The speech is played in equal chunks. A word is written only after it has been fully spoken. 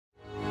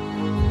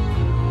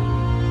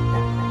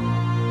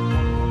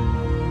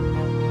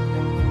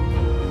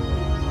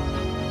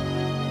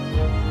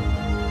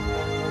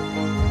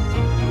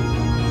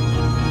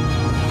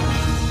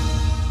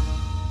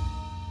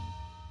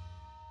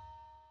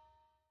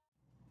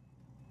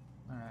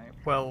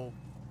Well,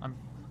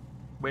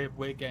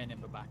 we're getting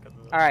in the back of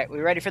the... All right, we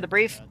ready for the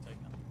brief?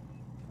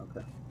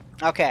 Okay.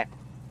 Okay.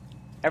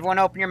 Everyone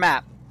open your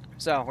map.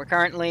 So, we're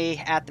currently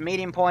at the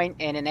meeting point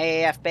in an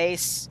AAF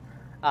base.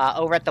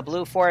 Over at the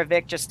Blue 4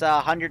 Vic, just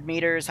 100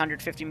 meters,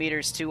 150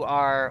 meters to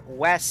our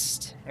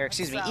west, or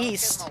excuse me,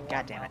 east,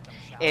 god damn it,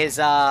 is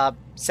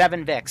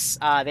 7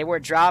 Vics. They were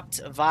dropped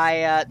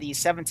via the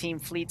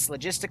 17th Fleet's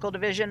Logistical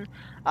Division.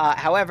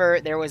 However,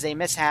 there was a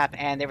mishap,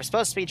 and they were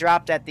supposed to be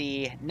dropped at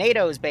the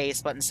NATO's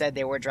base, but instead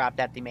they were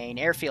dropped at the main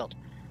airfield.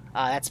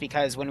 That's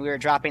because when we were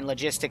dropping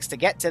logistics to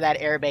get to that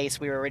airbase,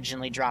 we were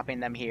originally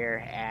dropping them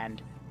here,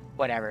 and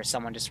whatever,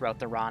 someone just wrote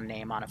the wrong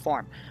name on a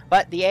form.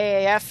 But the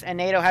AAF and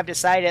NATO have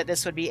decided that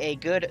this would be a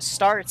good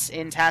start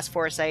in Task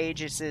Force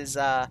Aegis's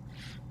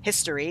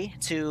history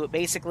to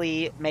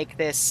basically make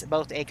this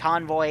both a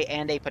convoy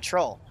and a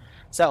patrol.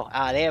 So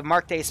they have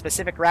marked a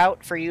specific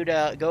route for you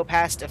to go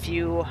past a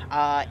few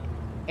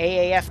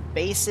AAF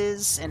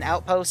bases and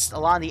outposts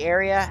along the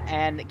area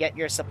and get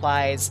your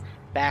supplies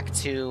back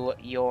to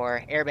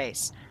your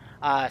airbase.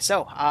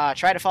 So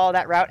try to follow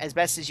that route as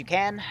best as you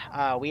can.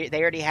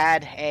 They already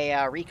had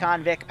a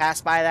recon Vic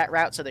pass by that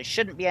route, so there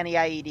shouldn't be any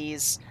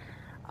IEDs,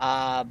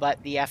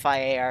 but the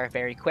FIA are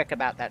very quick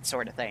about that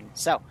sort of thing.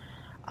 So,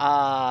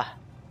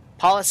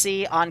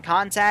 policy on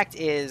contact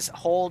is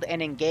hold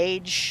and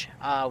engage.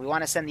 We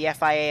want to send the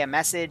FIA a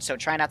message, so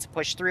try not to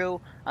push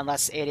through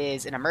unless it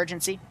is an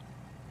emergency.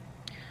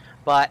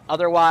 But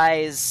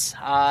otherwise,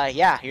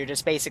 yeah, you're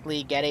just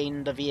basically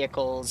getting the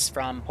vehicles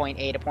from point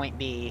A to point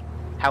B.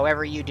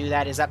 However you do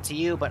that is up to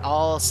you, but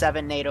all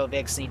 7 NATO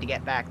Vics need to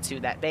get back to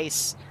that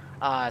base,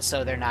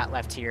 so they're not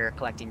left here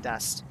collecting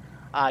dust.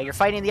 You're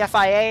fighting the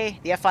FIA.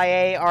 The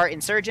FIA are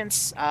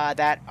insurgents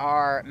that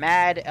are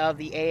mad of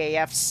the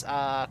AAF's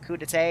coup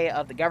d'etat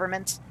of the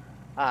government,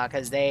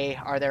 because they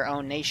are their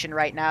own nation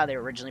right now. They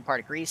were originally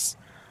part of Greece,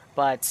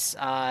 but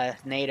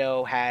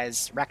NATO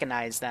has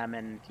recognized them,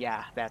 and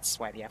yeah, that's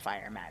why the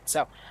FIA are mad.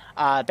 So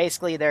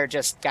basically, they're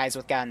just guys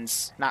with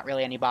guns, not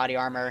really any body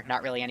armor,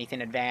 not really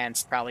anything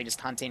advanced, probably just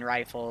hunting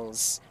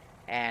rifles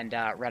and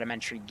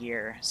rudimentary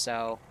gear.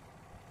 So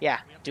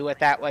yeah, do with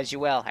that as you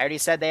will. I already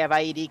said they have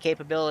IED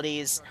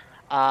capabilities.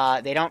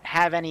 They don't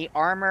have any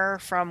armor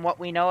from what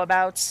we know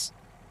about,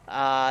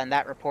 and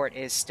that report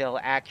is still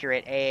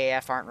accurate.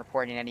 AAF aren't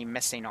reporting any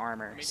missing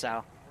armor,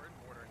 so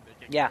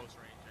yeah.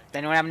 Does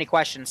anyone have any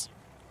questions?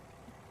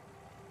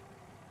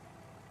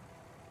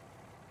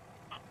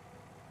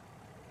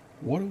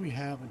 What do we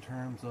have in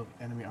terms of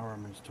enemy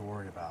armaments to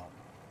worry about?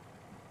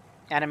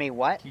 Enemy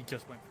what? He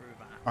just went through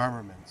that.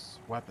 Armaments,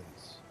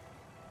 weapons.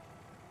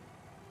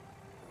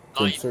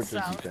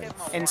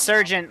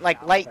 Insurgent,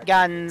 like light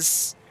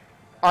guns,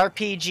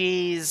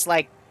 RPGs,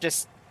 like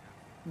just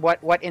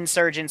what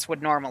insurgents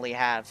would normally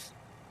have.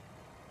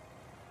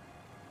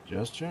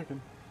 Just checking.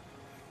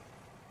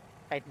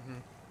 I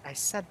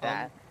said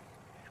that.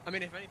 I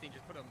mean, if anything,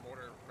 just put a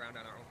mortar round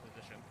on our own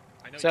position.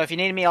 I know. So if you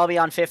need me, I'll be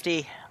on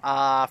 50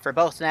 for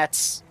both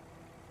nets.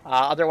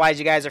 Otherwise,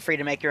 you guys are free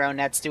to make your own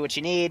nets, do what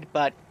you need,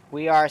 but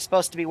we are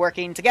supposed to be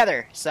working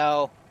together,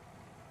 so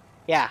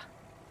yeah.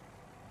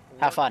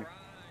 Have fun.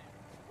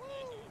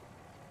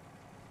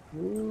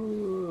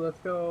 Ooh, let's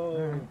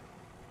go.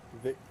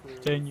 What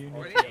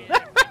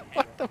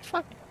the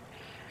fuck?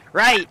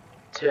 Right!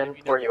 10,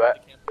 where you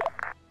at?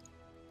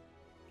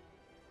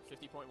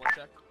 50.1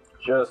 check.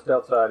 Just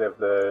outside of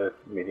the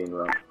meeting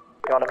room.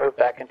 You want to move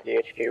back into the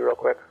HQ real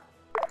quick?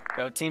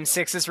 Go Team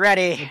 6 is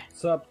ready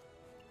What's up?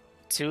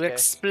 to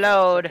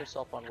explode.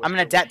 I'm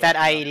gonna det that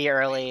IED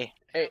early.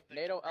 Hey,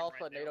 NATO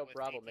Alpha, NATO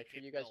Bravo, make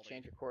sure you guys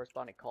change your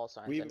corresponding call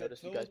signs. I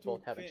noticed you guys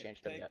both haven't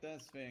changed them yet.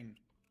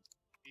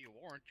 You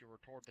weren't, you were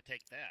told to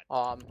take that.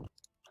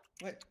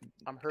 Wait.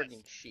 I'm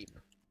herding sheep.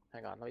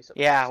 Hang on, let me set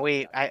Yeah,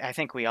 I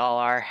think we all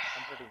are.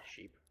 I'm herding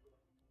sheep.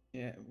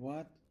 Yeah,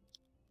 what?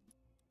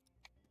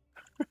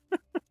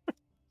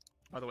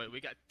 By the way,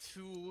 we got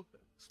 2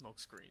 smoke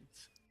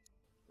screens.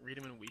 Read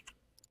them in week.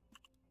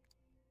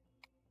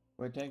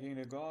 We're taking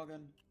the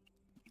Gorgon.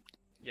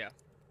 Yeah.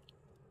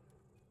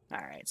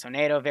 Alright, so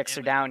NATO Vics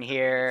are down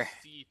here.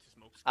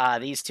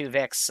 These 2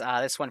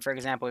 Vics, this one, for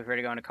example, if we were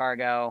to go into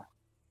cargo,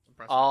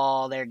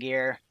 all their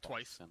gear.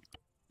 Twice.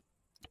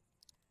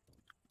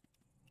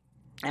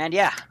 And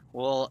yeah,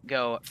 we'll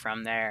go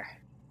from there.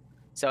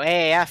 So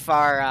AAF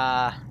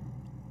are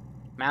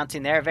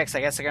mounting their Vics.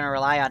 I guess they're going to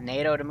rely on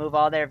NATO to move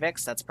all their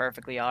Vics. That's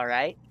perfectly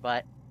alright,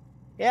 but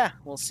yeah,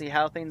 we'll see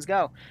how things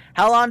go.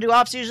 How long do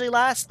ops usually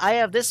last? I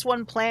have this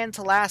one planned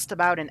to last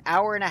about an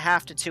hour and a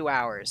half to 2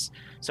 hours.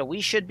 So we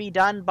should be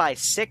done by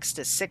 6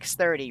 to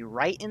 6:30,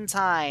 right in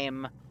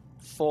time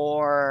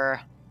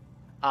for...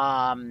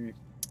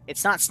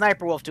 it's not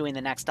Sniper Wolf doing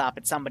the next stop,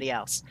 it's somebody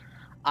else.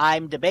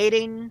 I'm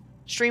debating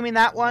streaming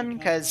that one,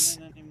 because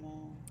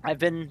I've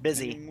been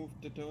busy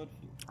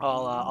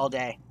all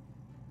day.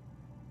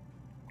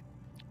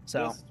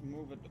 So... Just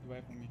move it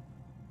away from me.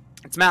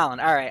 It's Malin.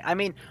 Alright, I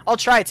mean, I'll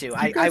try to.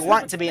 I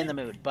want to be in the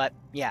mood, but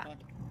yeah.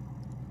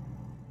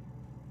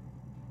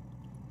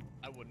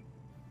 I wouldn't.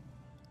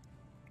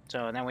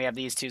 So then we have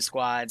these 2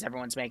 squads.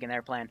 Everyone's making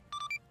their plan.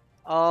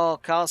 All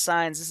call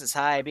signs, this is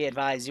High. Be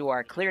advised, you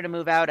are clear to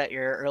move out at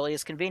your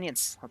earliest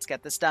convenience. Let's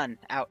get this done.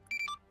 Out.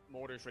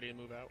 Mortar's ready to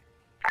move out.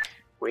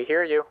 We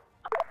hear you.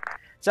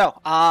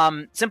 So,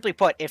 simply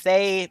put, if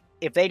they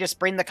just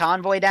bring the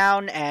convoy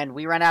down and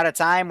we run out of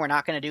time, we're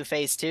not going to do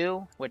Phase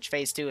 2, which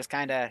Phase 2 is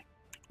kind of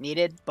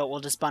needed, but we'll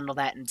just bundle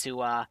that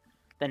into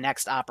the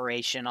next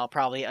operation. I'll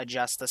probably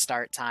adjust the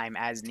start time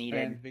as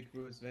needed,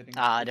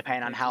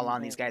 depending on how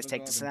long these guys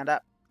take to stand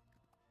up.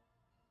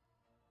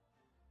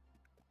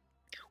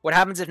 What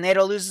happens if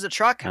NATO loses a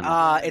truck?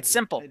 It's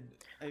simple.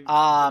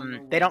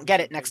 They don't get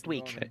it next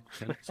week.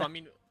 So I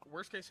mean,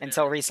 worst case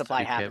until scenario,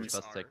 resupply happens.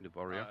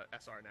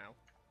 SR now.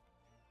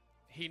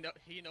 He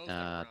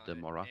knows the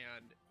Mora.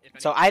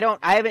 So I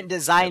haven't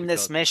designed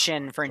this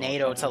mission for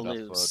NATO to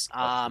lose.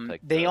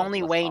 The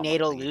only way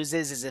NATO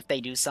loses is if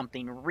they do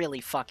something really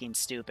fucking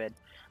stupid.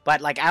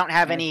 But like I don't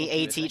have any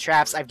AT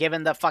traps. I've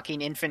given the fucking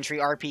infantry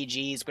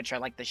RPGs, which are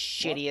like the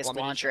shittiest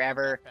launcher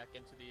ever.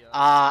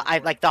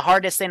 The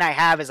hardest thing I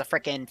have is a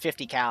frickin'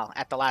 50 cal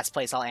at the last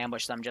place I'll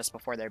ambush them just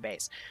before their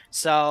base.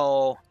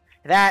 So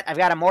that I've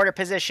got a mortar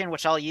position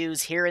which I'll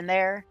use here and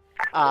there.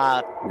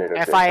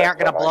 FI aren't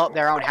gonna blow up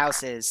their own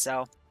houses,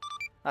 so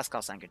let's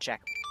call sign. Good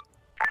check.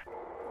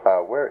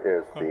 Where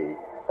is the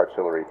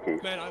artillery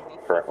piece currently? I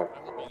love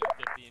being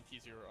at 50 and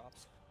T0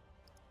 ops.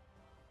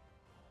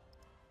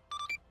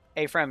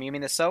 Hey, Frem, you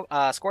mean the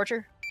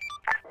Scorcher?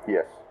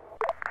 Yes.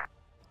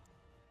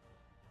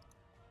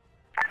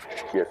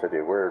 Yes, I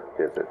do. Where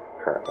is it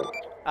currently?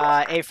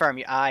 A-Firm,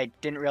 I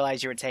didn't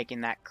realize you were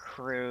taking that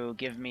crew.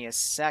 Give me a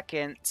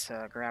second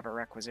to grab a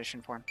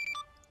requisition form.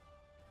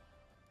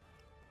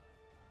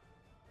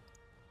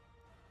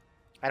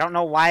 I don't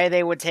know why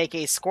they would take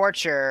a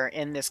Scorcher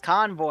in this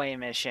convoy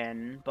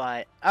mission,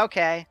 but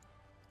okay.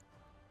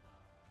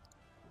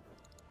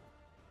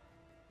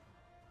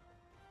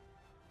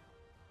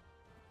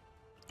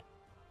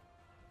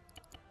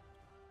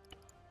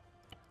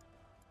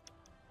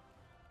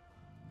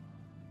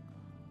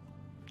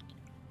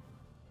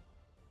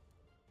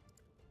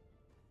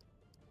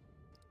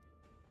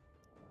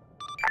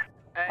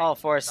 All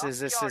forces,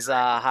 this is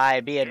High.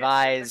 Be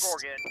advised.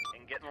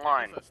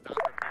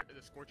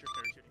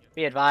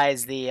 Be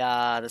advised,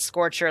 the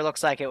Scorcher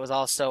looks like it was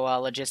also a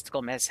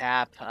logistical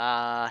mishap.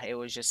 It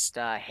was just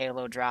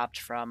halo dropped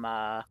from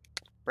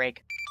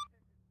break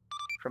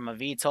from a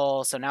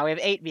VTOL. So now we have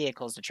 8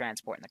 vehicles to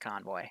transport in the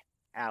convoy.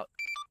 Out.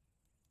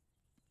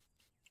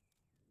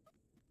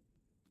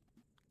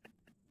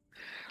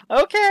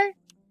 Okay,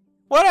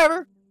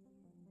 whatever.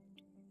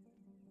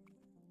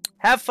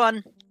 Have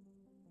fun.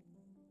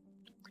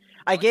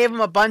 I gave him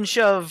a bunch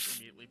of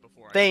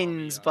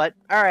things, but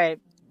alright.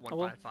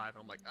 We'll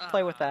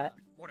play with that.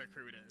 What a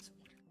crew it is.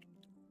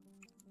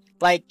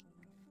 Like,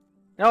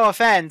 no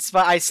offense,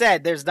 but I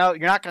said you're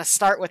not gonna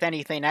start with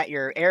anything at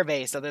your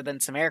airbase other than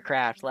some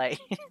aircraft. Like,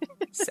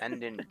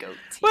 send in goat.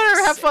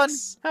 Whatever, have fun.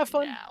 Have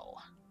fun. Now.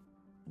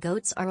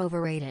 Goats are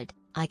overrated.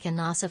 I can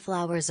also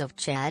flowers of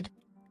Chad.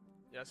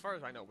 Yeah, as far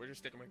as I know, we're just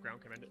sticking with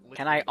ground command.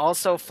 Can I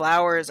also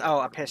flowers? Oh,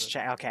 a piss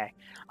Chad. Okay.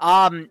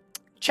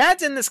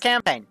 Chad's in this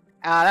campaign.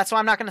 That's why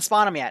I'm not going to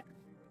spawn him yet.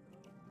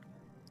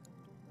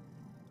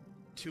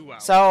 2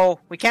 hours. So,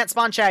 we can't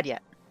spawn Chad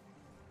yet.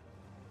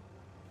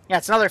 Yeah,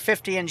 it's another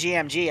 50 in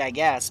GMG, I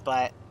guess,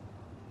 but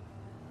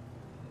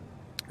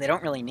they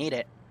don't really need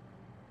it.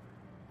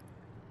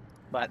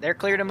 But they're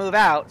clear to move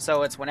out,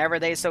 so it's whenever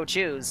they so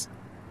choose.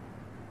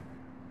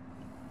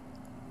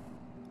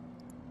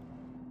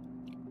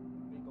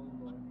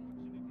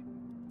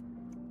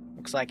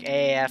 Looks like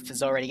AAF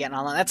is already getting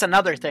online. That's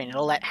another thing.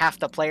 It'll let half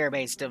the player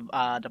base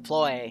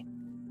deploy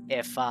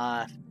if,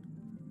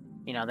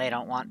 you know, they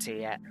don't want to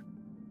yet.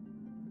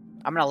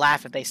 I'm gonna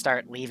laugh if they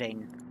start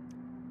leaving.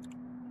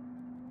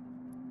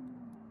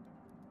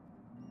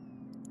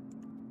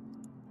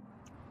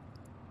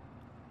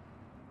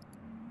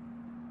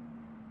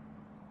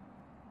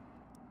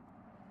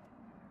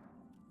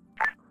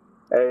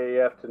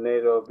 AAF to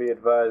NATO, be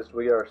advised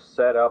we are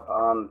set up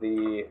on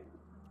the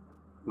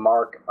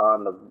mark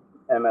on the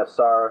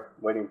MSR,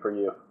 waiting for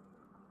you.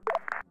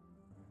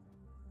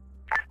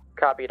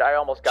 Copied. I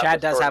almost got Chad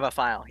this does sorted. have a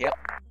file. Yep.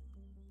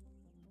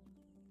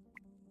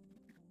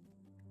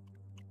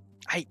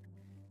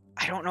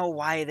 I don't know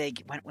why they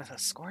went with a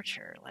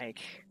Scorcher. Like,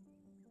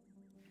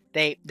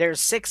 there's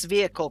 6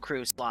 vehicle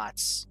crew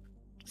slots,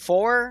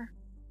 4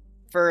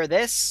 for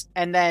this,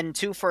 and then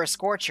 2 for a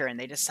Scorcher, and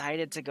they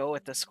decided to go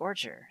with the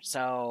Scorcher.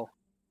 So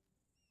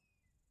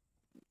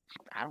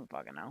I don't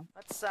fucking know.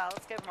 Let's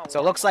give them a. So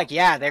it looks like,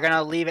 yeah, they're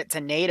gonna leave it to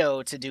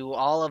NATO to do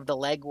all of the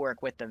legwork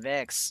with the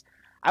VIX.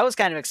 I was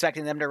kind of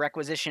expecting them to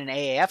requisition an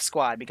AAF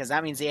squad, because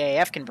that means the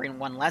AAF can bring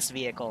 1 less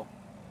vehicle.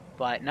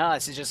 But no,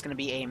 this is just gonna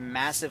be a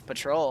massive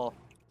patrol.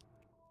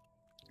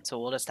 So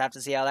we'll just have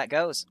to see how that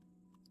goes.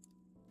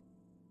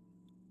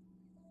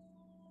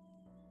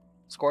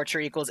 Scorcher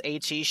equals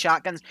HE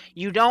shotguns.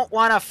 You don't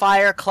want to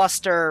fire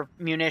cluster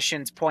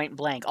munitions point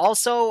blank.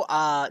 Also,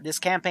 this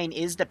campaign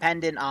is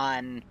dependent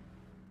on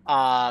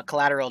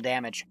collateral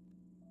damage.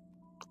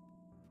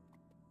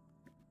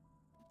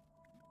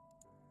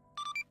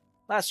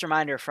 Last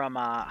reminder from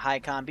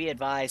HighCom, be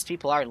advised,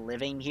 people are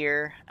living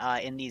here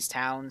in these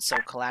towns, so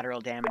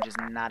collateral damage is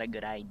not a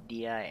good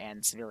idea,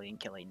 and civilian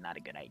killing not a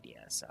good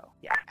idea, so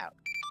yeah, out.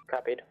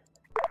 Copied.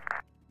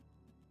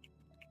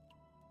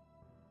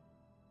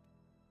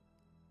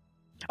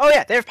 Oh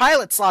yeah, there's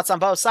pilot slots on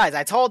both sides.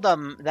 I told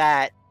them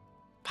that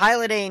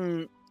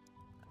piloting...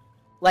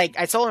 Like,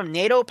 I told them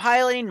NATO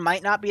piloting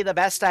might not be the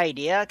best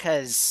idea,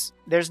 because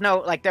there's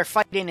no... Like, they're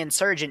fighting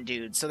insurgent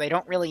dudes, so they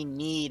don't really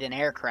need an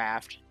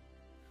aircraft.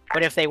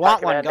 But if they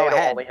want one, go NATO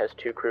ahead. only has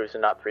 2 crews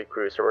and not 3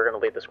 crews, so we're going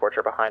to leave the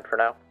Scorcher behind for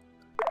now.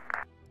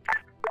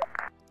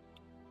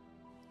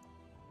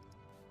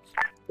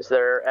 Is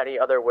there any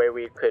other way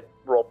we could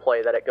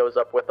roleplay that it goes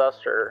up with us,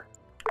 or...?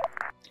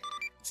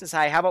 This is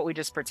high. How about we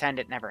just pretend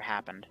it never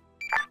happened?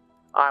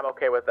 I'm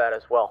okay with that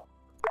as well.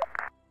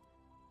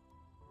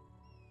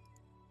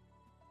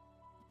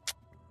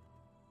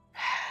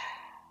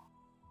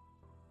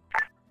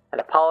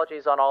 And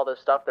apologies on all this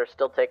stuff, they're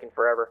still taking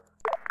forever.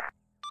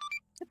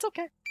 It's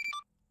okay.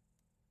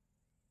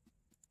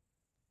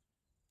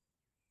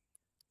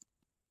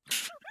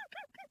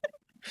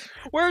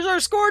 Where's our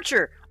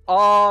Scorcher?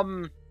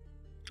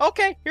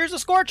 Okay, here's a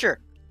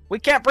Scorcher. We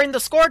can't bring the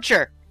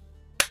Scorcher.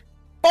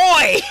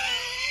 Boy!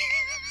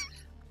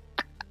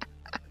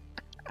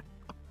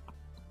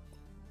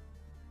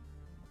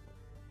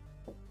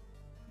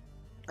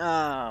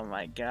 Oh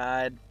my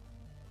god.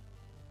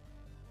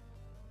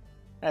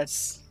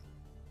 That's...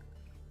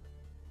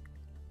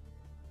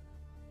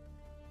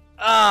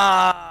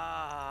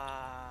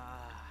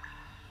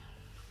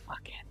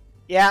 Fucking.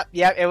 Yep,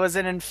 it was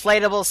an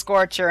inflatable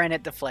Scorcher and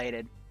it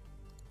deflated.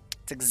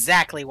 It's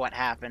exactly what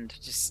happened.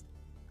 Just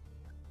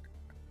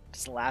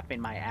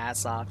laughing my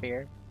ass off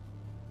here.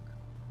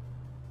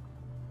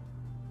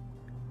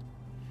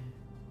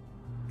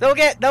 They'll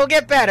get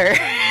better.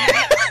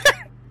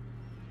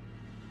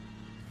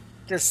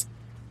 Just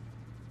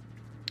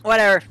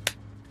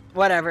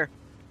whatever.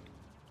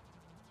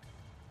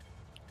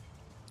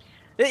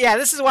 Yeah,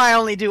 this is why I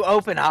only do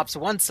open ops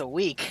once a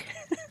week.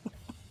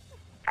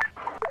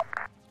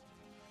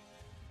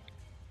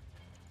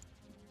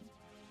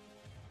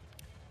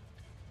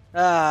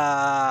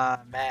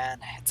 Ah, man.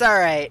 It's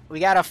alright. We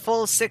got a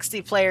full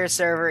 60-player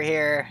server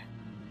here.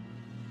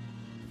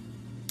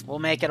 We'll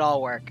make it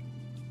all work.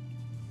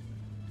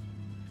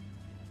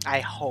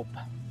 I hope.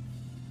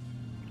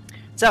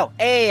 So,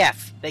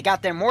 AAF. They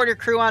got their mortar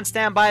crew on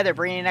standby. They're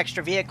bringing an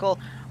extra vehicle.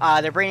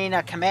 They're bringing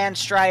a command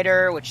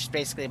strider, which is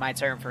basically my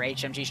term for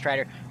HMG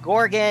strider,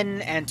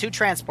 Gorgon, and 2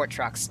 transport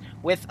trucks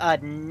with a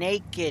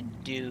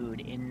naked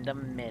dude in the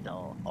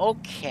middle.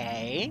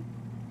 Okay.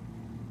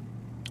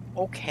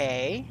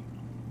 Okay.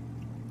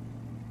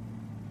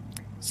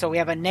 So we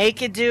have a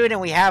naked dude and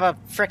we have a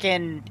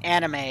frickin'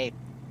 anime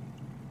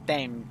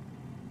thing.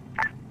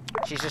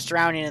 She's just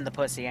drowning in the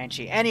pussy, ain't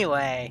she?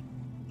 Anyway.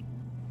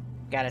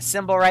 Got a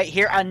symbol right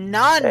here. A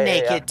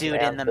non-naked dude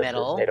command, in the this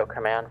middle. Is NATO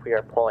command. We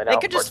are pulling They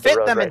out. could just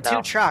fit them right in 2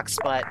 now. trucks,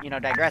 but, you know,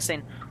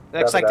 digressing.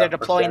 Looks like they're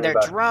deploying their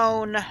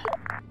drone.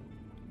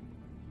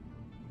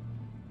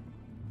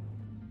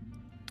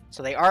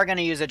 So they are going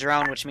to use a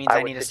drone, which means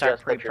I need to start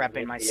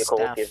pre-prepping my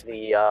stuff. Give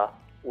the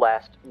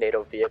last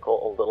NATO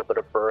vehicle a little bit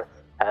of berth,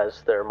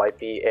 as there might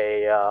be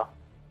a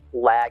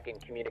lag in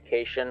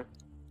communication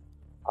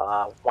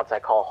once I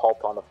call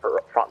halt on the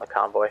front of the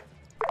convoy.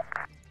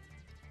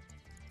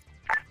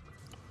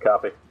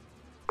 Copy.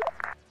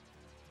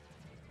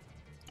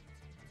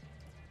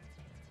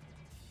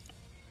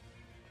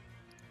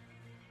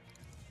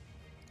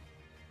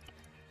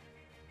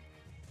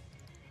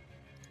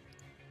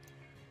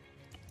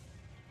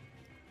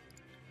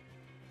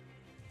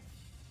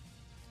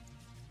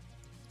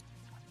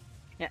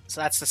 Yeah,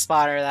 so that's the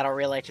spotter. That'll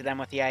relay to them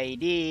with the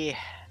IED.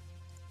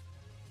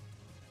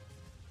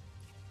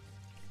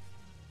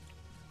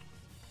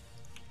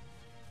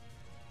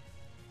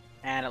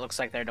 And it looks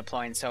like they're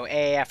deploying, so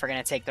AAF are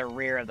going to take the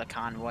rear of the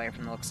convoy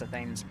from the looks of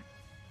things.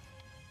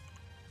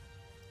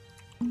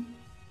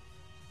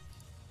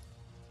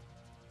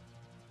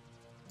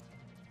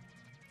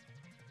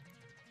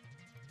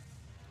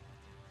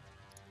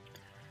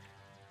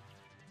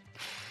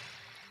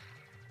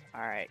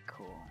 Alright,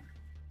 cool.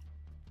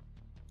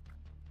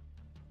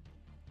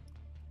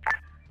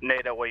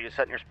 NATO, what are you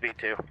setting your speed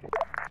to?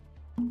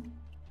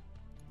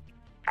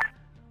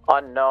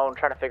 Unknown,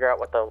 trying to figure out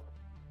what the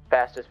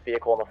fastest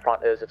vehicle in the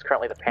front is. It's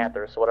currently the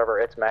Panther, so whatever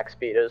its max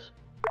speed is.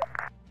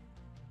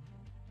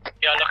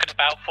 Yeah, looking at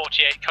about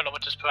 48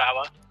 kilometers per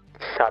hour.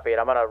 Copy it.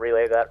 I'm gonna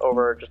relay that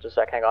over just a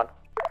sec. Hang on.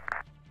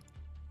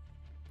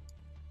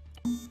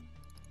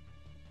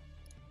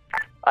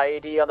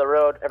 IED on the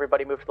road.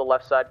 Everybody move to the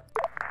left side.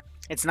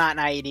 It's not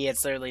an IED,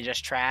 it's literally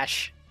just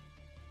trash.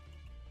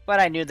 But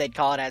I knew they'd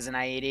call it as an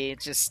IED.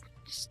 It's just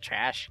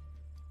trash.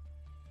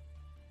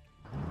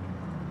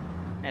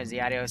 There's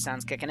the audio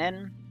sounds kicking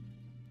in.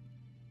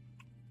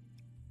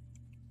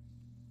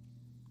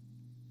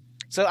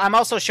 So I'm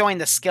also showing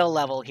the skill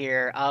level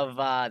here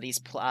of these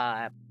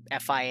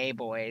FIA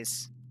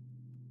boys.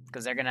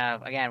 Because they're gonna,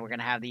 again, we're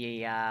gonna have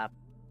the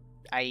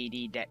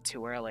IED det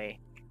too early.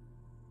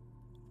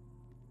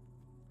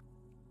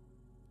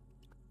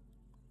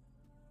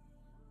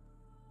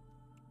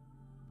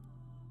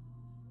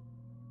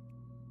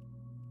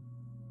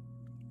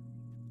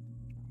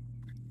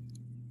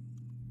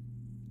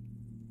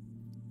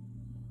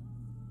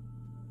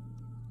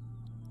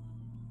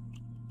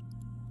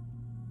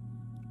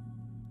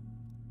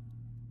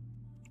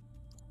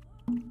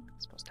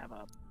 Supposed to have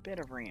a bit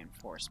of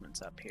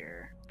reinforcements up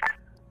here.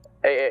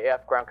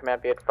 AAF ground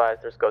command, be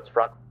advised, there's goats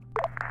front.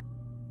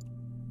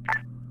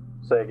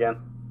 Say again.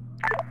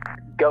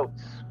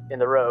 Goats in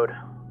the road.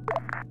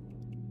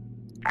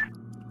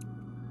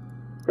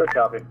 Good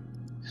copy.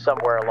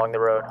 Somewhere along the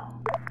road.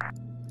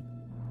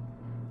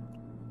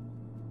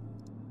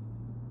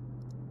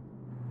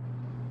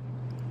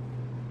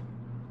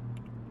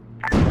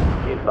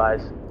 Be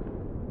advised.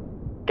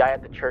 Guy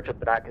at the church with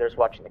binoculars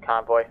watching the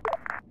convoy.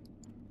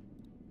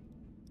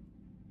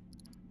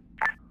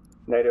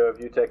 NATO, have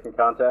you taken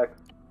contact?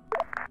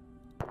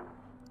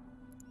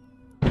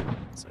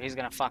 So he's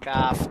gonna fuck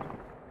off.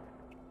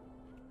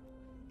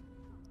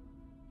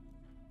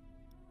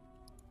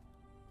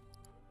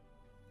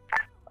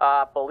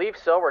 Believe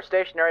so. We're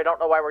stationary. Don't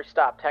know why we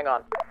stopped. Hang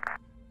on.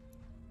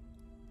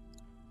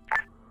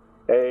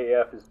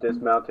 AAF is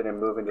dismounted and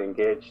moving to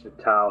engage the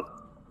town.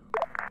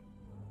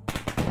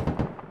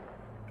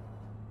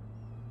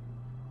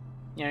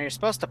 You know, you're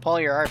supposed to pull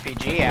your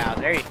RPG out.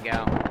 There you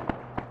go.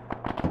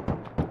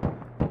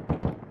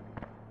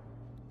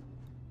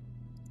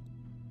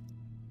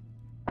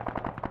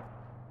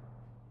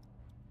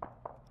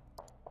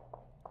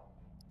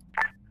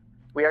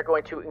 We are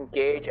going to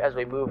engage as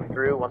we move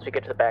through. Once we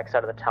get to the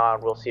backside of the town,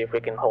 we'll see if we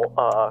can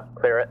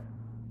clear it.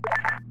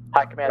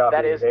 High command, Copy.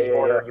 that is the AAF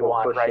order you will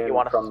want, push right? in You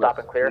want us to from stop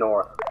the and clear?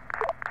 North.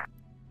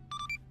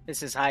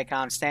 This is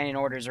HighCom. Standing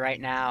orders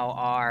right now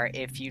are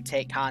if you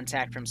take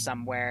contact from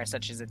somewhere,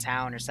 such as a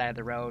town or side of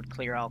the road,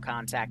 clear all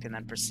contact and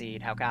then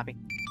proceed. How copy?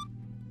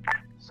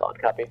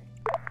 Solid copy.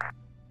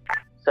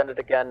 Send it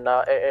again,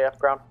 AAF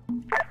ground.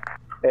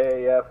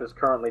 AAF is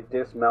currently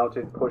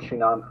dismounted,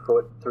 pushing on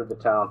foot through the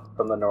town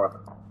from the north.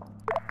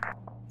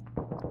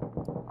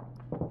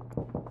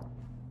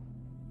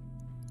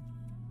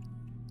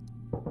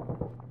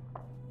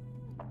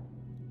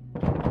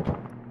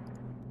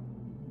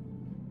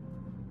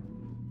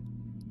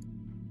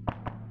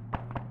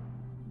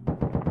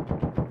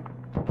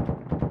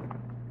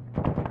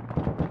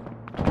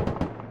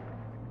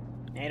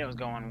 NATO's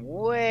going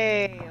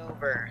way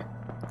over.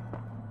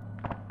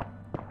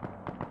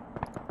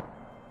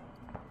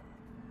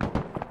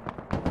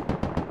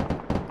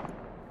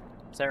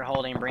 So they're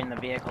holding, bring the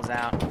vehicles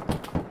out.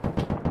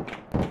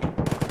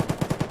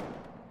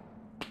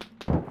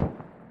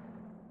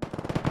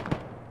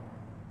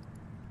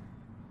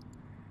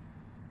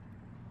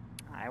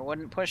 I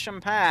wouldn't push them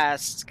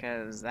past,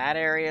 because that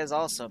area is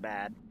also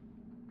bad.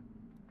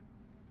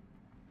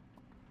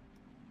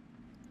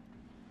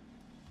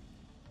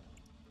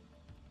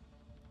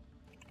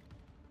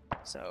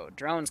 So,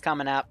 drones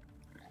coming up.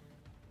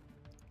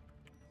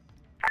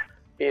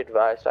 Be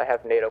advised, I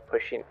have NATO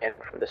pushing in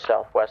from the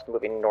southwest,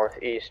 moving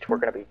northeast. We're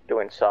going to be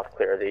doing soft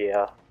clear of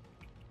the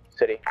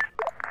city.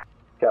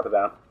 Copy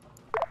that.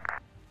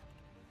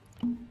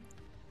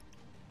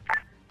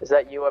 Is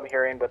that you I'm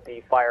hearing with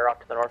the fire off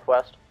to the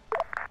northwest?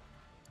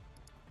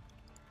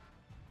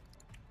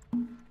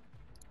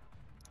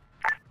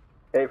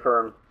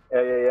 A-firm.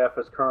 AAF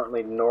is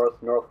currently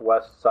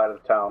northwest side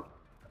of town.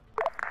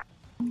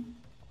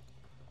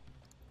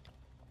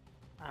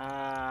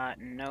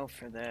 No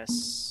for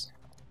this.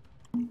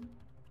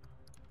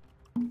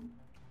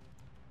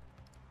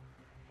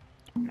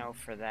 No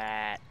for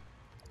that.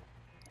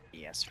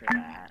 Yes for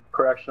that.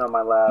 Correction on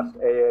my last.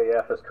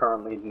 AAF is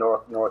currently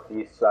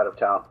northeast side of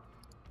town.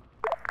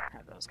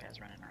 Have those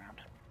guys running around.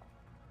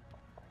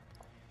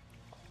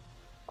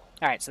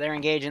 Alright, so they're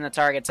engaging the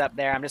targets up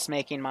there. I'm just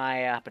making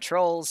my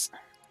patrols.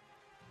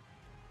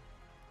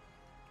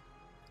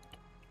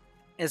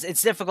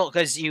 It's difficult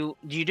because you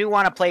do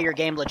want to play your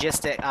game play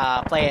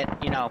it,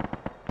 you know,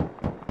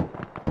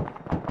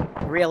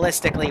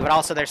 realistically, but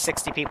also there's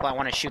 60 people that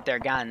want to shoot their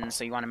guns,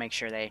 so you want to make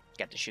sure they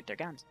get to shoot their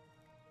guns.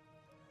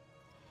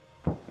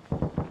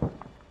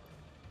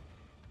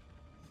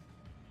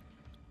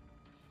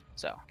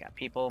 So, got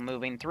people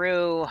moving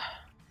through.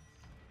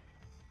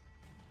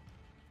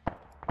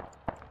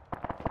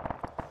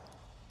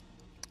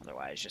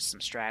 Otherwise, just some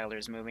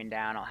stragglers moving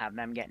down. I'll have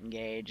them get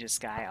engaged. This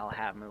guy I'll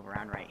have move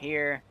around right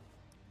here.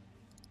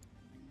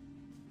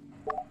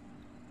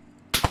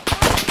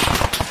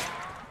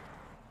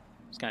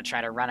 Just gonna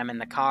try to run him in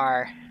the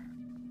car.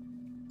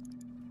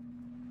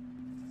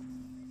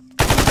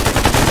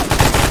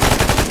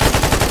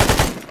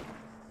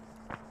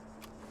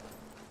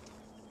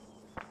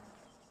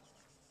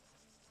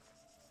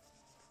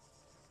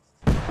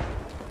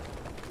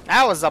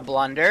 That was a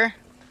blunder.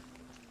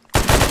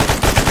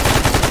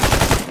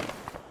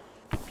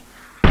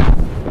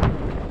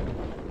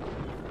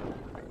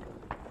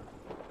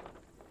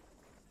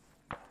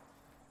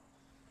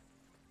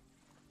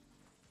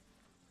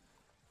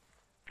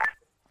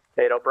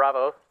 NATO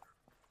Bravo.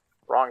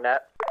 Wrong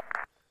net.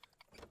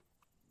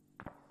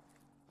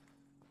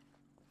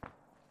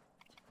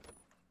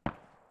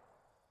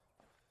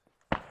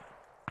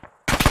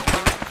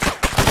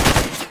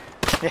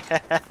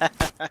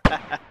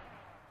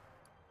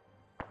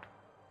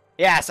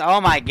 Yes, oh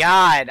my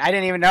god. I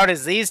didn't even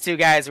notice these two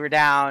guys were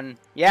down.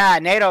 Yeah,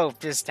 NATO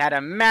just had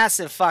a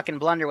massive fucking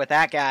blunder with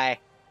that guy.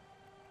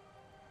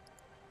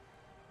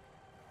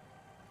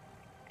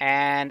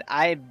 And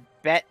I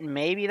bet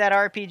maybe that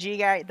RPG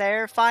guy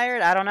there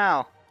fired? I don't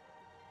know.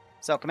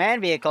 So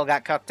command vehicle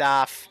got cooked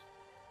off.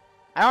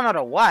 I don't know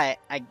to what.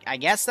 I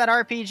guess that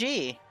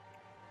RPG.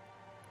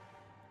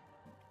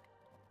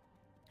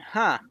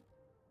 Huh.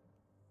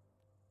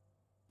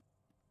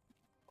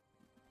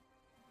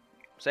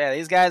 So yeah,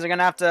 these guys are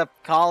gonna have to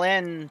call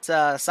in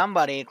to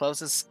somebody.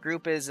 Closest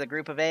group is a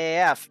group of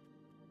AAF.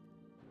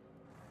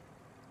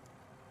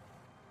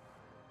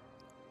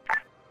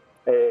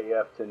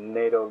 AAF to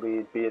NATO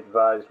lead, be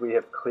advised we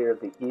have cleared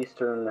the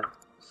eastern,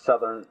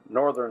 southern,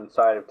 northern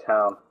side of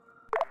town.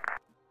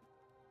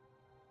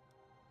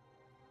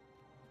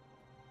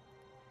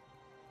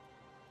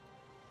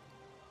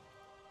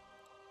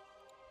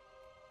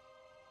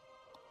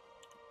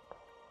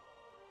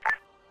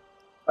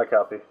 I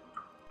copy.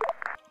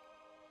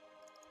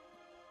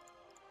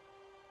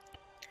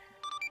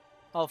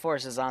 All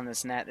forces on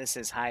this net, this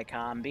is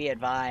HICOM. Be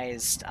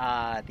advised,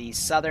 the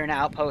southern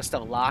outpost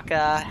of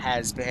Laka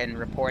has been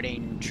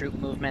reporting troop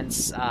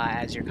movements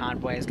as your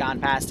convoy has gone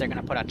past. They're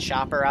going to put a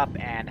chopper up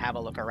and have a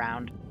look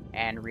around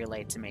and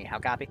relay to me. How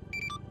copy?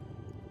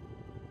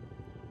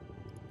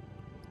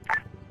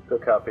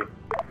 Good copy.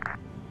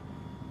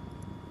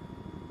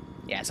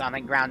 Yeah, so I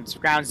think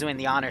Ground's doing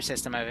the honor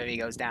system of if he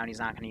goes down, he's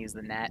not going to use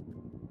the net.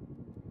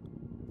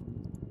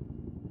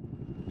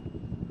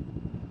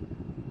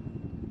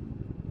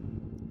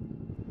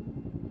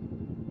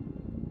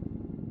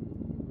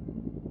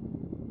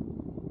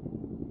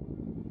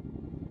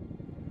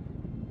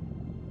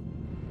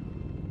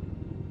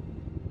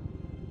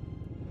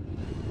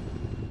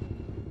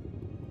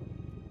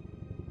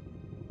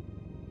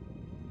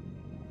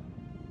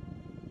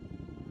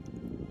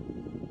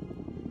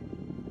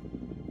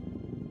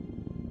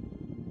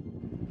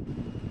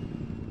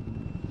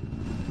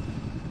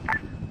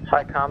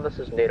 HICOM, this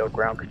is NATO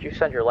ground. Could you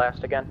send your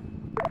last again?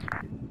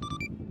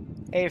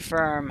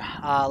 A-firm.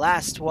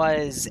 Last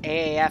was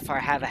AAF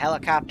have a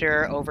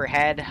helicopter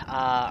overhead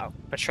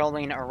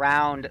patrolling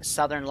around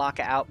southern Laka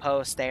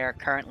outpost. They are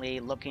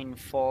currently looking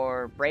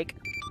for break.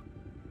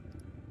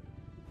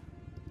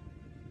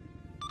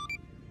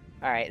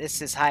 Alright,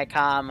 this is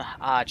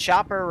HICOM.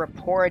 Chopper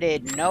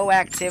reported no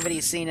activity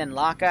seen in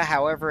Laka,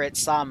 however it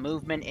saw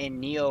movement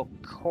in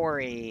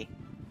Neokori.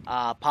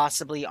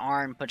 Possibly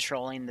armed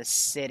patrolling the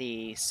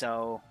city,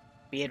 so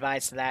be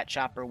advised to that.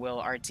 Chopper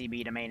will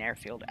RTB to main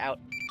airfield. Out.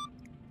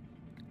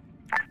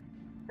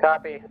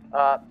 Copy.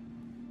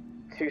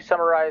 To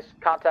summarize,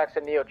 contacts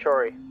in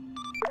Neochori.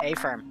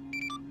 A-firm.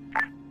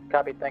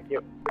 Copy, thank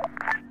you.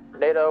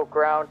 NATO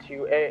ground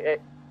to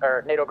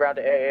NATO ground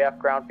to AAF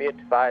ground, be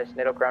advised,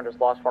 NATO ground has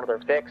lost one of their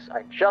Vics.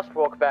 I just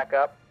woke back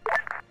up,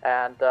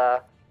 and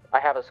I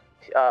have a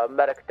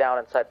medic down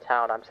inside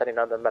town. I'm sending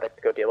another medic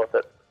to go deal with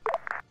it.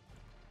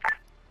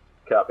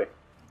 Copy.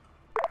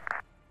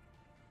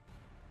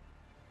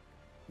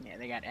 Yeah,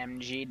 they got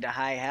MG'd to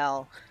high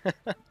hell.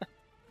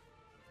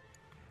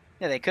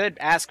 Yeah, they could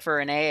ask for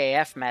an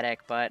AAF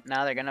medic, but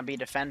now they're gonna be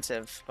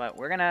defensive. But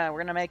we're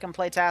gonna make them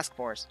play task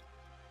force.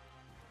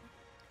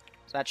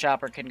 So that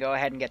chopper can go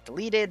ahead and get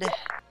deleted.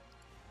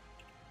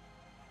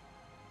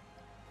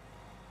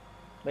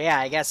 But yeah,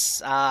 I guess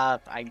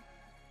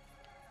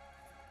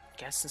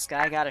this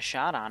guy got a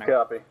shot on her.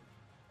 Copy.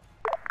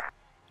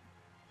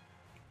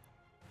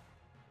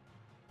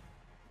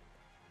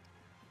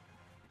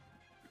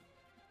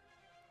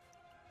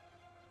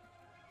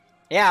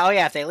 Yeah, oh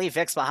yeah, if they leave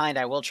Vix behind,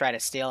 I will try to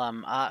steal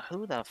them.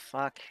 Who the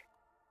fuck?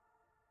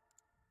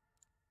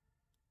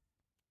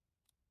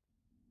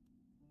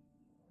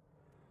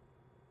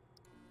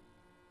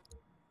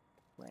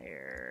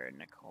 Player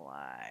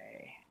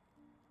Nikolai.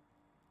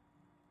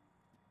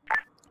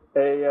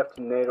 AAF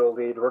to NATO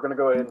lead. We're going to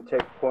go ahead and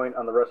take point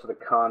on the rest of the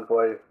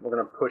convoy. We're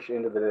going to push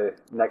into the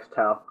next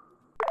town.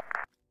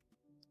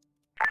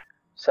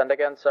 Send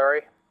again,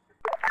 sorry.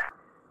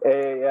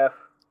 AAF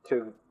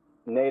to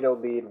NATO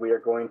lead. We are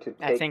going to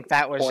take I think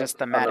that was just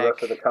the medic. On the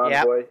rest of the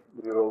convoy. Yep.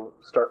 We will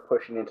start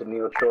pushing into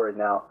Neochori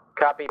now.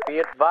 Copy. Be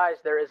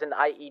advised, there is an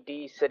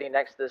IED sitting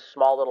next to this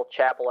small little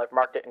chapel. I've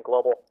marked it in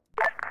global.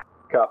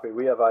 Copy.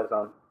 We have eyes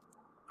on.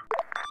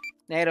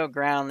 NATO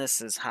ground,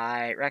 this is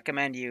high.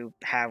 Recommend you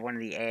have one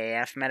of the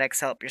AAF medics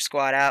help your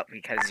squad out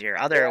because your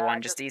other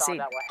one just DC'd.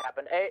 Found out what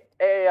happened.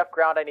 AAF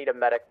ground, I need a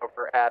medic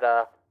over at,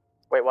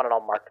 wait, one and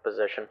all marked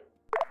position.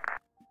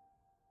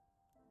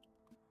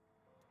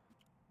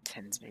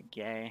 Tin's big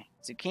gay.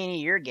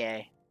 Zucchini, you're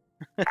gay.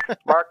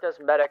 Marked as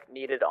medic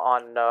needed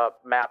on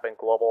map and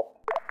global.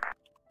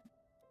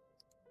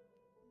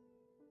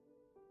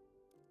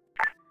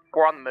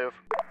 We're on the move.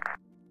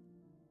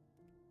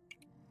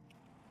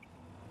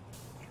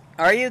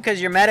 Are you?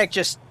 Because your medic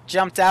just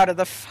jumped out of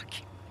the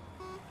fucking...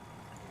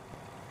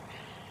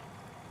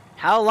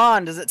 How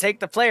long does it take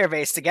the player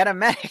base to get a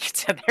medic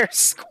to their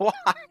squad?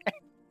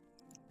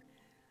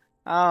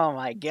 Oh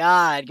my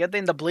god. Good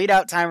thing the bleed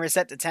out timer is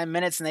set to 10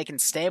 minutes and they can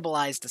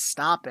stabilize to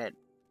stop it.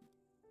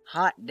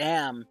 Hot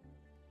damn.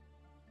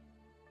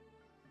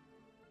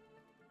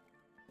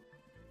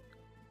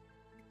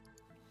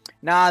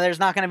 Nah, there's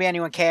not going to be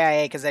anyone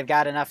KIA because they've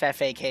got enough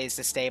FAKs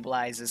to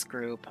stabilize this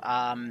group.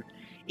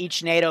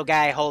 Each NATO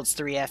guy holds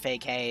 3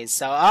 FAKs,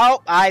 so...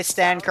 Oh, I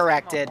stand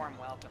corrected. Warm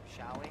welcome,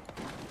 shall we?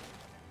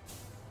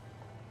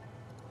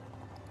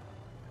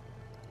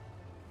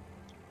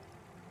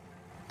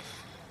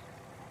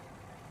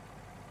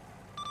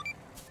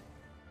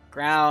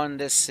 Ground,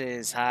 this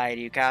is high.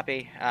 Do you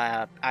copy?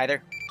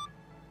 Either?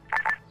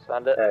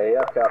 Send it.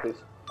 Yeah, copies.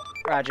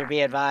 Roger, be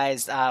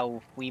advised,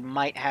 we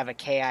might have a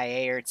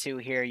KIA or 2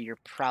 here. You're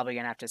probably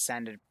going to have to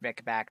send a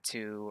Vic back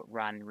to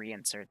run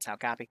reinserts. How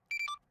copy?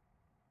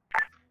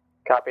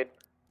 Copied.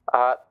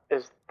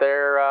 Is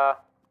there,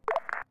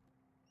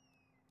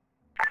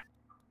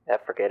 Yeah,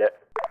 forget it.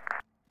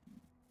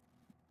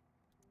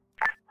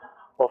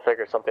 We'll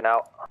figure something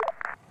out.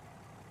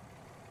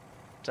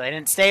 So they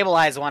didn't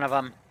stabilize one of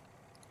them.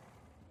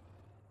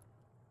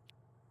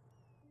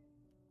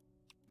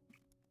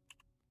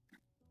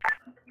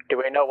 Do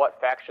we know what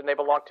faction they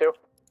belong to?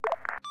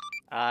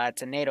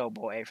 It's a NATO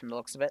boy from the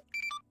looks of it.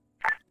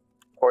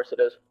 Of course it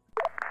is.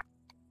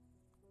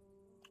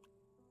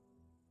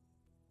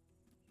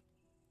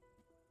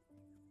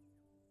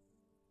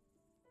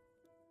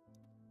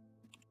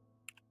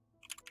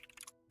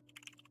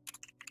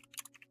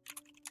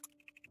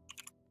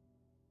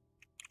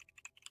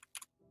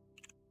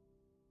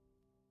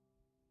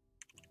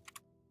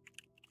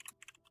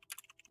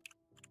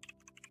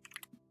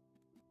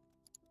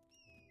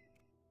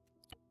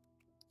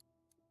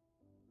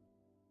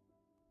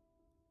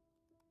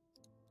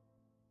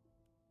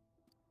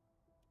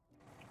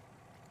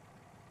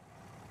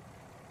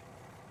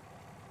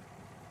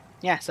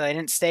 Yeah, so they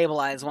didn't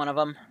stabilize one of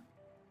them.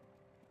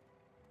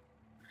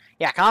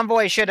 Yeah,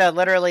 convoy should have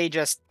literally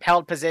just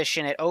held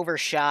position. It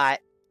overshot.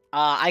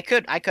 I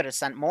could have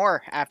sent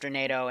more after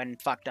NATO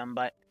and fucked them,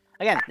 but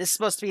again, this is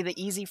supposed to be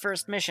the easy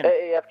first mission.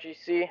 AAF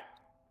GC.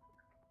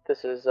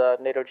 This is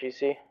NATO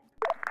GC.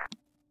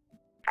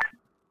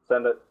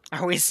 Send it.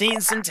 Are we seeing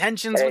some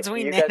tensions Hey,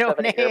 between you guys NATO have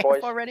and any gear, AAF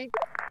boys? already?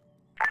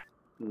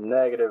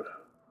 Negative.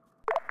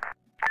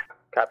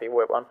 Copy,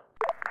 wait one.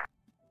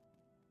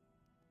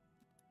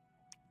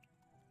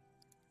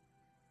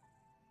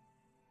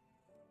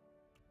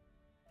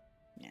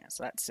 Yeah,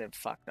 so that Civ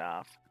fucked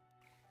off.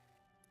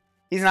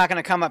 He's not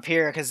gonna come up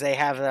here because they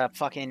have the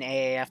fucking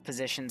AAF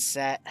position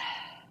set.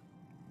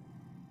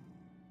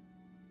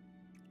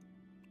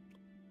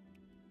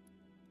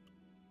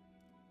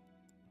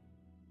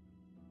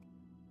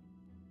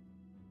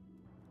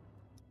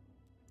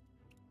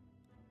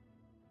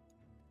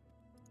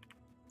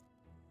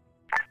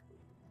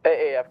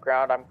 AAF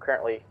ground, I'm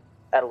currently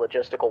at a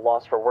logistical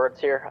loss for words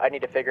here. I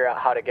need to figure out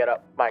how to get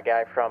up my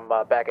guy from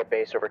back at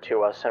base over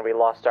to us, and we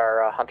lost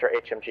our Hunter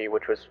HMG,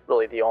 which was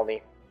really the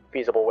only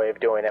feasible way of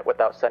doing it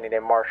without sending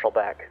a Marshal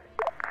back.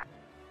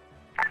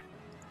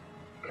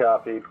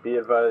 Copy. Be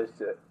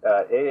advised,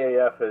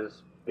 AAF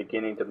is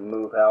beginning to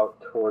move out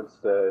towards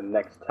the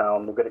next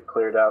town. We'll get it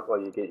cleared out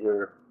while you get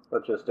your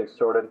logistics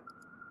sorted.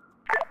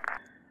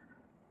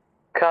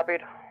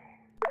 Copied.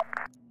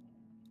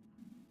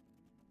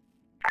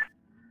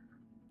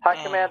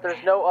 High Command,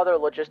 there's no other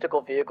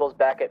logistical vehicles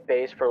back at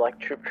base for, like,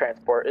 troop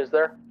transport, is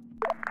there?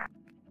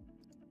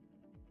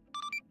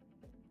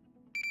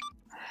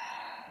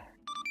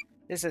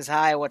 This is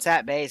high. What's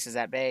at base is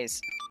at base.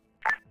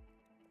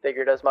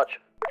 Figured as much.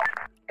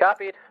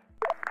 Copied.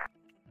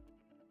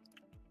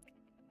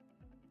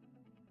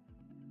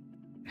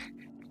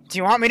 Do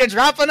you want me to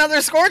drop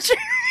another Scorcher?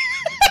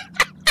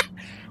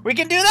 We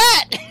can do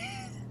that!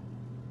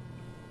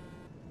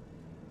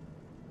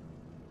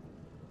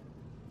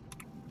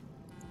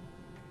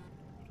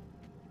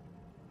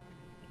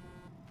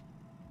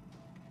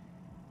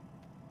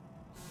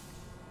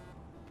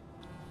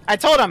 I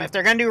told them if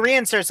they're going to do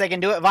reinserts, they can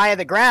do it via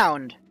the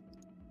ground.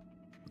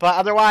 But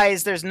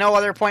otherwise, there's no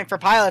other point for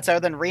pilots other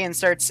than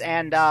reinserts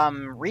and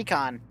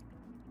recon.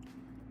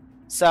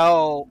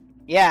 So,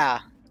 yeah.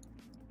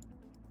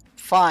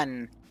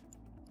 Fun.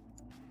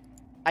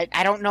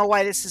 I don't know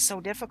why this is so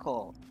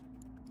difficult.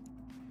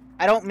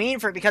 I don't mean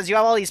for it because you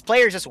have all these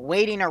players just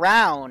waiting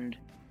around.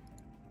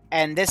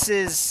 And this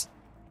is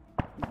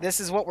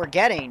what we're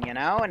getting, you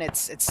know? And it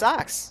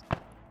sucks.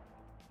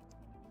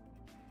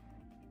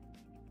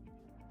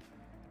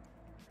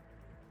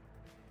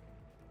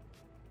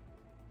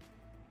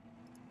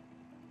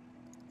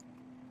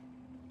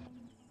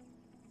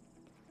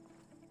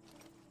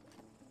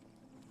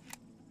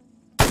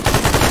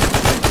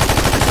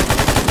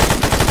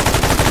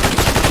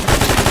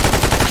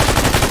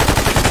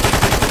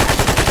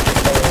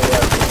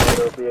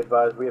 Be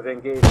advised, we have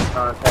engaged in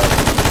contact.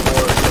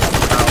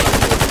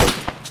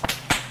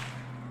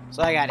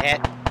 So I got hit.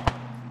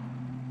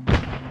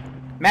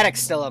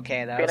 Medic's still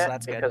okay though, so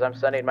that's good. Because I'm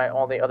sending my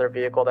only other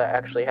vehicle that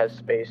actually has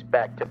space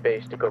back to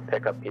base to go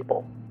pick up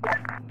people.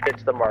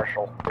 It's the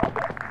Marshal.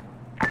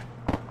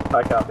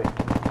 I copy.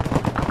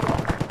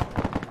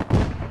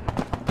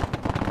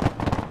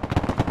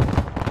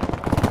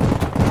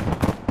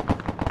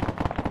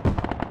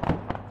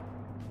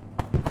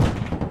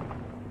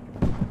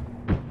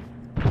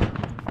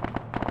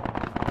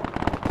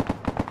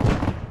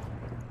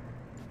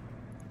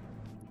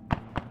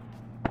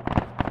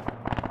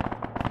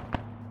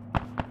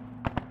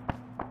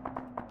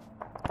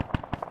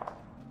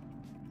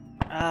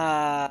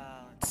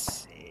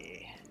 Let's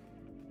see.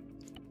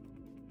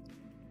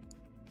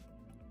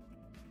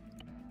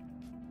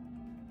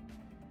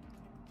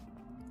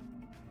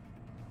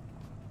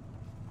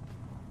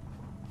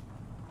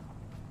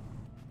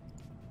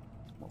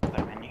 We'll put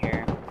them in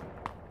here.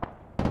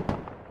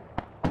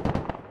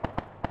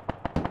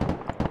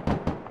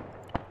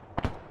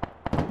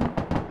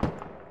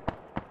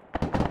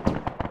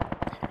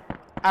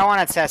 I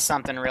want to test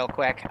something real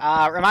quick.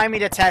 Remind me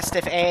to test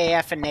if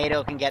AAF and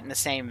NATO can get in the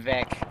same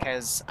Vic,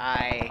 because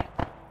I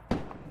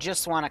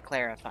just want to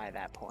clarify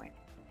that point.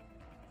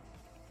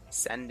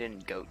 Send in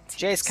goat.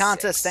 Jace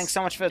Contis, thanks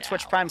so much for the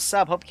Twitch Prime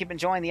sub. Hope you keep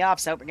enjoying the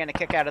ops. I hope you're getting a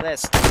kick out of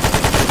this.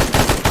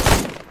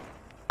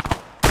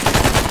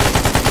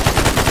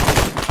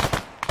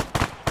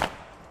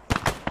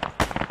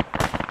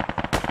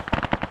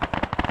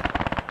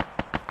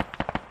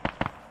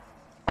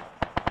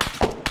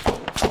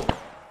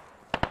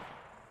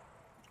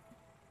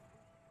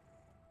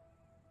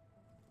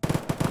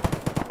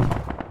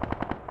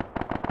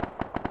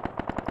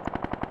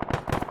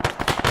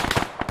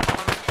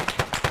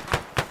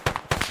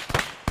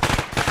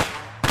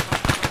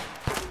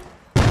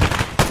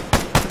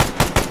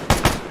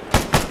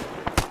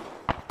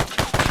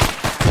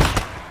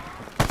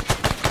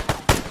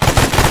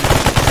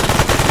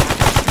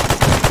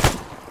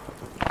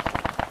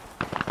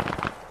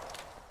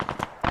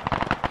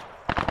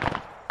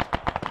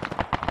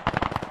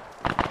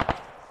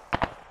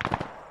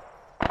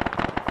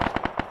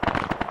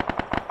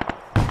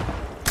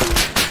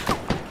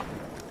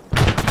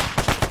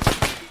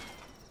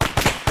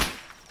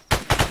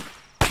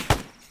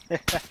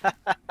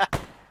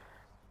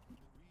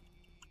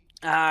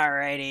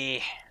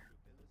 Alrighty.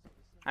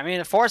 I mean,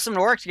 to force them to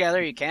work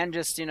together, you can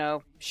just, you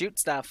know, shoot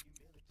stuff.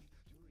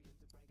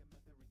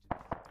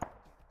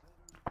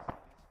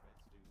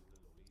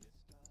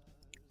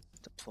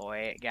 Deploy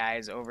it,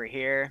 guys, over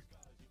here.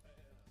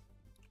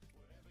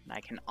 And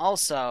I can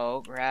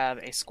also grab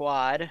a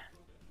squad.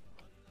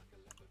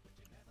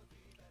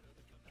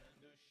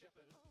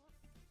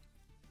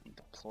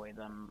 Deploy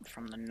them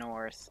from the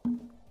north.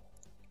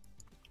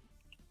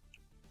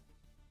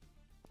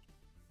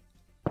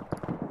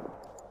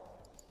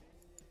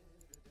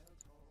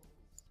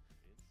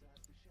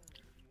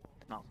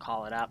 I'll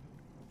call it up.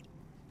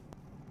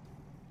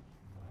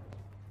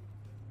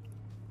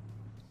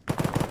 Is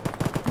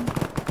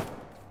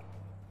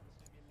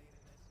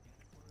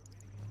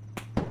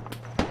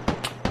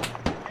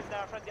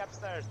there a friendly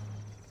upstairs?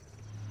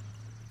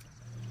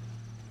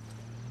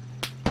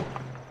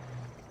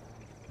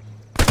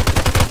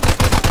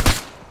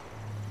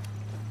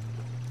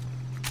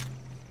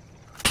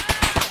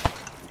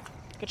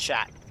 Good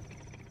shot.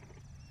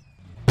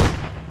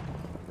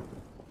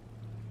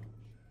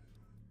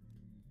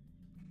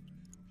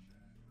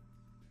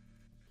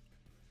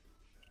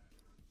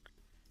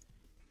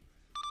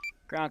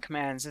 Ground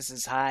commands, this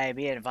is high.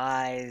 Be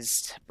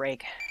advised.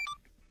 Break.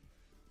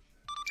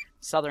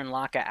 Southern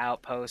Laka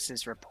outpost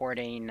is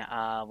reporting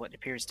what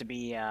appears to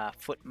be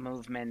foot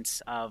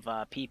movements of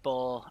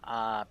people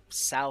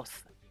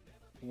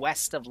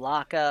southwest of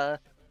Laka.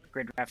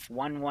 Grid ref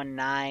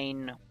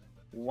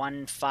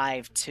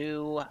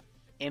 119152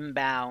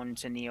 inbound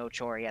to Neo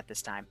Chori at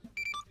this time.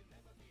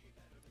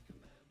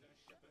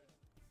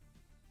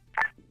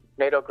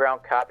 NATO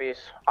ground copies.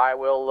 I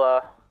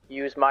will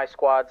use my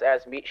squads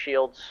as meat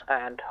shields,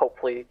 and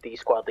hopefully the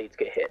squad leads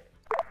get hit.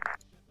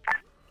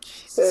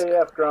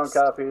 AAF ground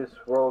copies.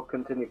 We'll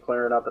continue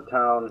clearing out the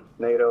town.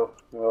 NATO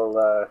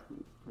will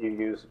you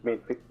use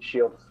meat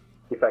shields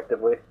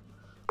effectively.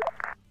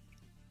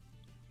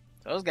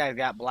 Those guys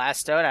got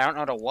blasted. I don't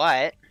know to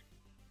what.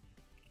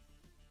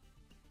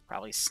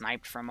 Probably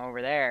sniped from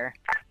over there.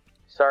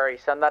 Sorry,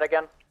 send that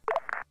again.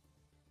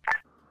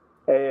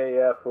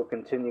 AAF will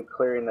continue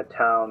clearing the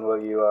town.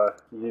 Will you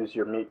use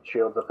your meat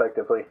shields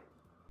effectively?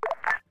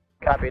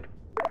 Copied.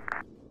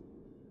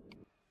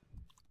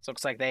 This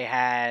looks like they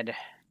had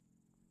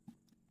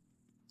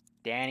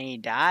Danny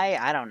die?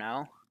 I don't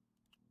know.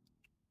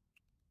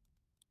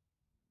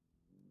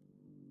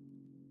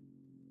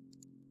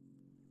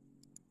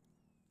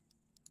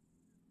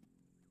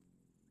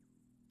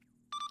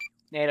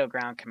 NATO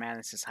ground command,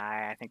 this is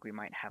high. I think we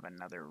might have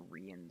another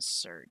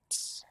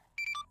reinsert.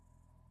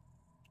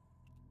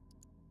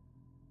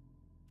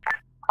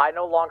 I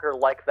no longer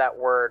like that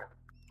word.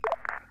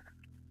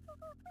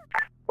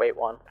 Wait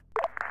one.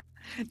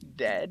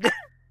 Dead.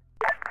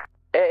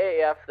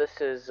 AAF, this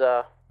is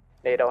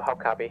NATO, how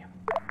copy?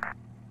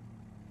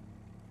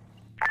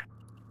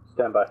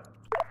 Stand by.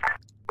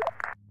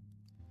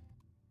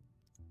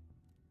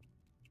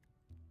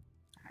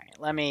 Alright,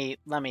 let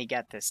me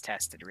get this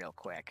tested real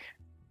quick.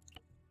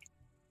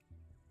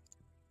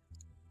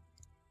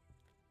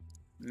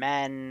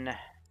 Men.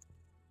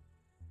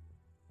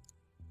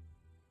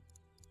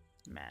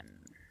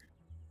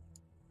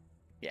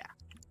 Yeah.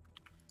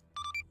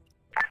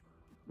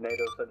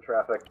 NATO send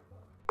traffic.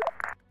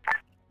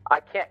 I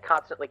can't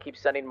constantly keep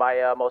sending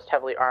my most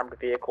heavily armed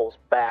vehicles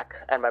back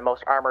and my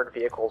most armored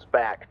vehicles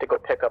back to go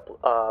pick up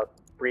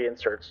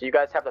reinserts. You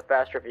guys have the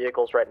faster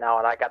vehicles right now,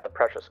 and I got the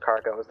precious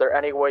cargo. Is there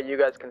any way you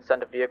guys can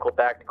send a vehicle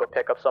back to go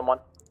pick up someone?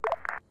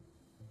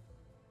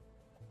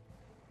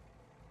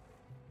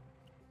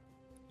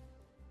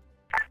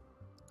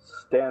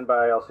 Stand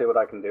by, I'll see what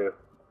I can do.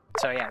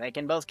 So yeah, they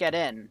can both get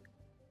in.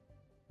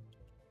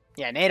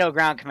 Yeah, NATO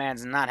ground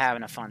command's not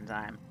having a fun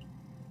time.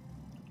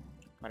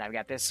 But I've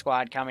got this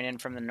squad coming in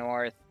from the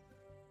north.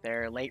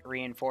 Their late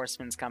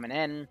reinforcements coming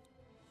in.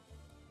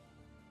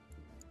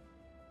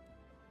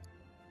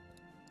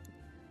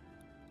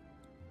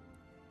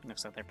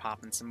 Looks like they're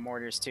popping some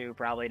mortars too,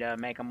 probably to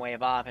make them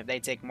wave off. If they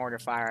take mortar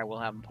fire, I will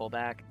have them pull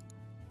back.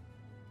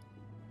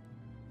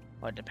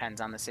 Well, it depends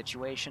on the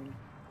situation.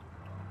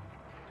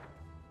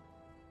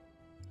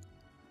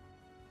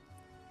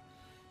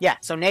 Yeah,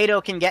 so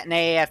NATO can get an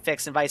AAF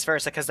fix and vice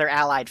versa because they're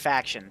allied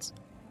factions.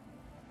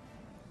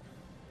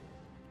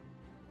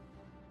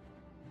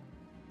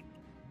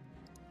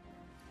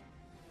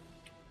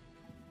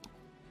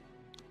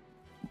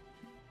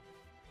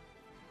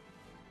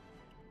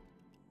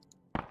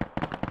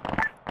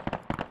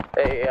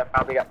 AAF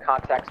probably got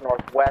contacts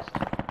northwest.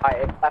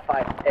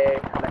 FIA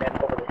coming in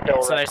over the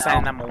hill. So they're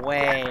sending them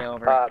way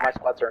over. My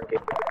squads are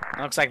engaged.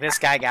 Looks like this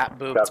guy got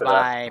booped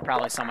by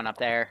probably someone up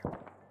there.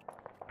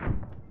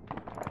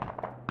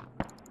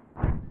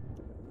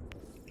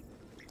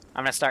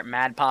 I'm gonna start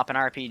mad popping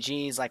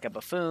RPGs like a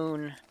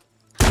buffoon.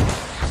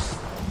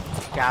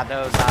 God,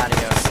 those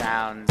audio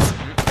sounds.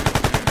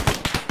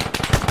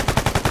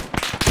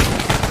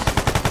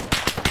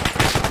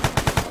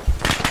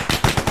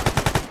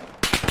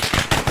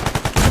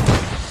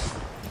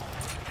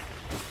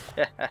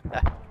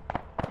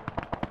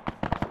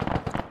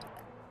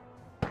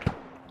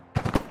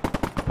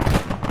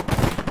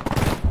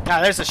 Ah,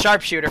 there's a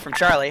sharpshooter from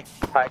Charlie.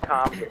 Hi,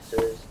 Com. This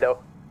is Doe.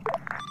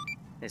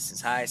 This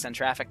is high, send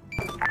traffic.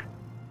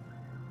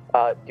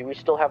 Do we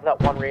still have that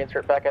one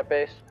reinsert back at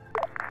base?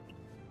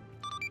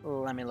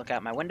 Let me look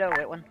out my window.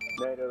 Wait one.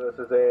 NATO, this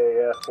is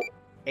AAF.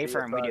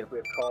 A-firm, we do. We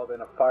have called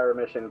in a fire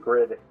mission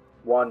grid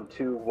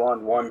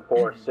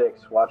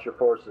 121146. Watch your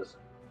forces.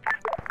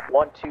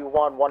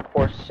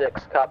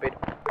 121146, copied.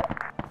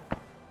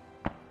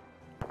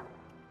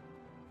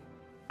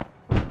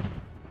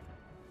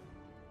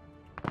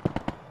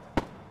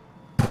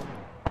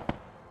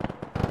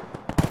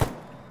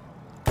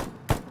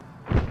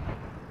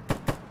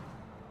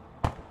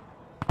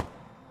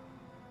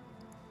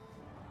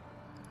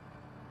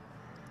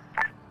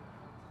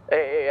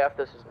 AAF,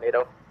 this is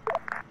NATO.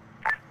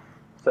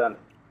 Send.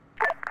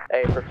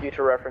 Hey, for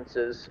future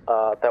references,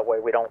 that way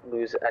we don't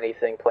lose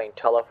anything playing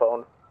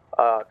telephone,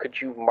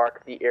 could you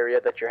mark the area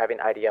that you're having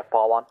IDF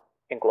fall on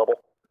in global?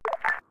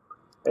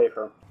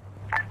 A-firm.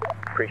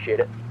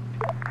 Appreciate it.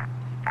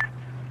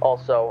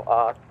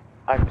 Also,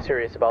 I'm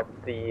serious about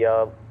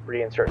the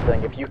reinsert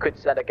thing. If you could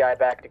send a guy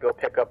back to go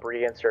pick up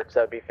reinserts,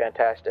 that would be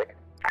fantastic.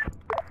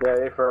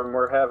 Yeah, A-firm,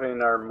 we're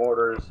having our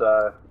mortar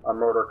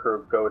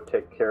crew go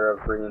take care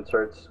of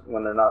reinserts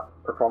when they're not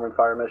performing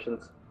fire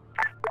missions.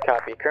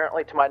 Copy.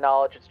 Currently, to my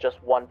knowledge, it's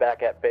just one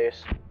back at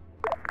base.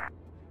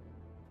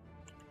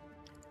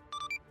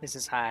 This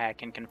is high, I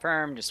can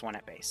confirm, just one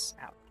at base.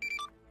 Out.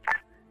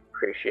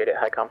 Appreciate it,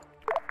 HICOM.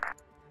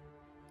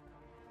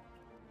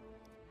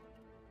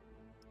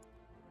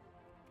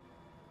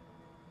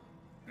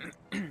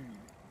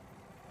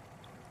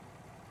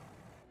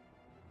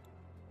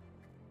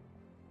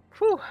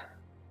 Whew.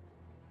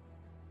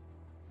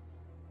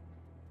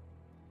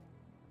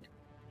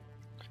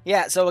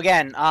 Yeah, so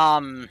again,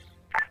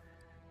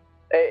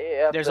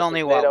 there's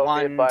only, what,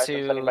 1,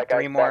 2,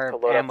 3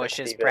 more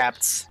ambushes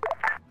prepped.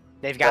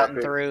 They've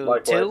gotten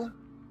through 2.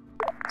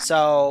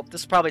 So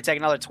this will probably take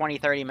another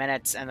 20-30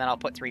 minutes, and then I'll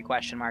put 3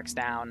 question marks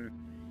down.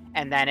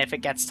 And then if it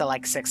gets to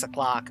like 6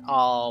 o'clock,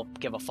 I'll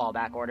give a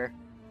fallback order.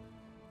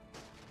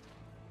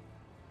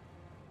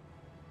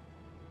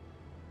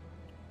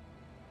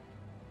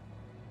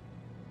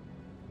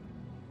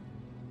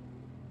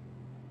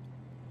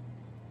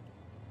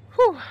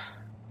 Whew.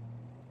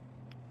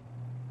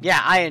 Yeah,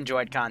 I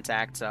enjoyed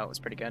Contact, so it was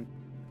pretty good.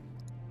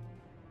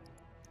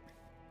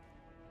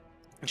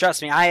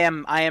 Trust me, I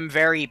am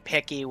very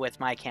picky with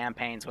my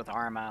campaigns with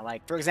Arma.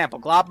 Like, for example,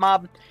 Glob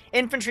Mob,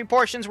 infantry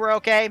portions were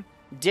okay.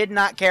 Did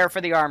not care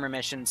for the armor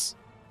missions.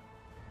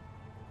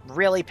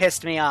 Really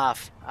pissed me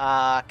off,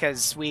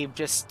 because we've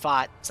just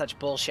fought such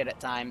bullshit at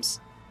times.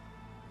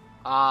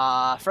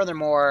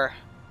 Furthermore,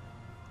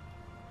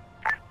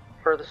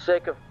 for the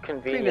sake of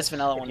convenience,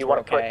 vanilla if ones you were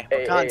want to okay, put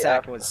but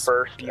Contact AAF was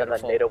first, beautiful.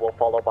 and then NATO will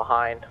follow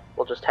behind.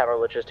 We'll just have our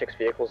logistics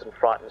vehicles in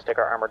front and stick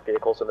our armored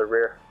vehicles in the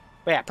rear.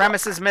 But yeah,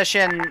 premises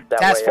mission, That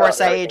Task way,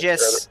 Force everything's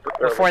Aegis,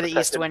 early before the protected.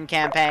 East Wind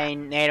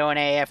campaign, NATO and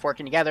AAF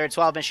working together,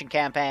 12-mission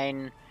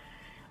campaign,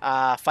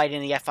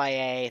 fighting the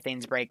FIA,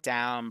 things break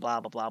down,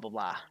 blah, blah, blah, blah,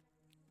 blah.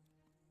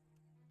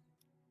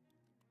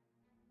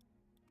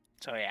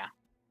 So yeah.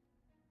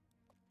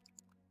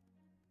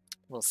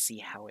 We'll see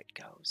how it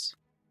goes.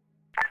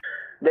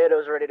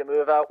 NATO's ready to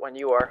move out when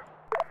you are.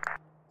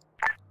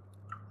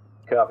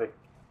 Copy.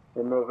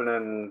 We're moving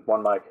in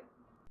 1 mic.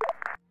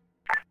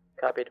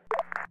 Copied.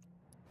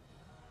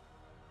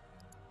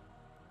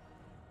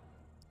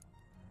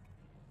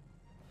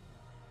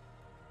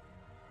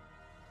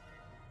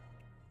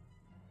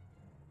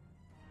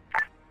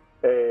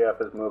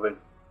 AAF is moving.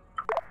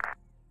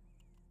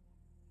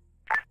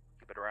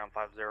 Keep it around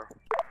 5-0.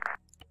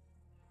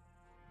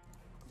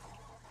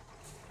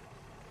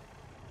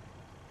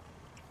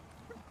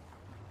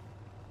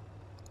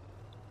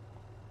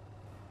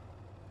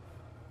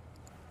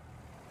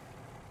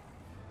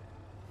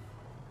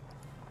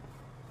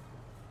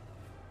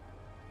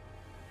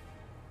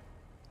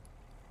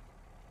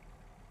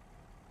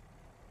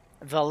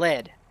 The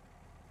lid.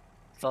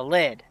 The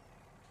lid.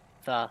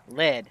 The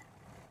lid.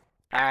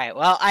 Alright,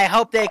 well, I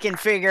hope they can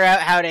figure out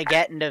how to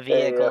get into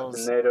vehicles.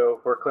 AAF to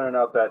NATO, we're clearing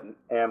out that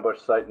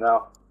ambush site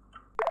now.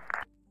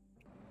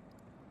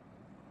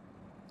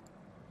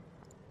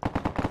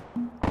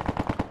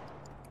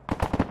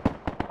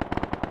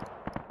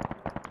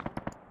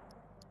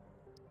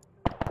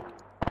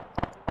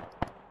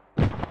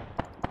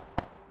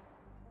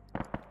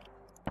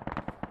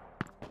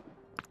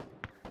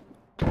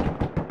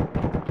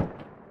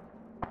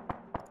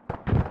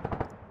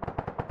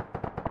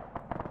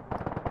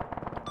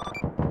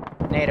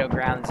 NATO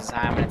grounds is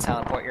high. I'm going to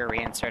teleport your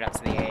reinsert up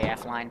to the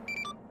AAF line.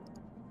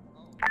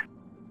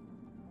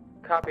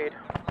 Copied.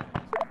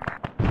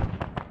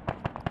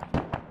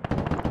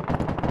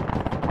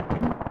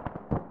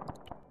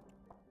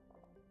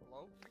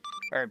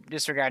 Or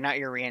disregard, not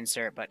your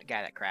reinsert, but the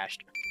guy that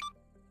crashed.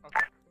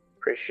 Okay.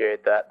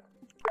 Appreciate that.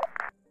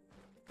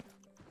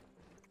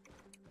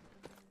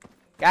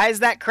 Guys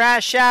that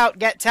crash out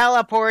get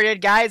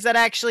teleported. Guys that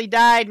actually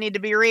died need to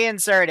be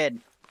reinserted.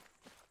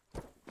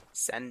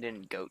 Send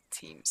in Goat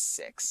Team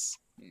 6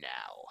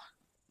 now.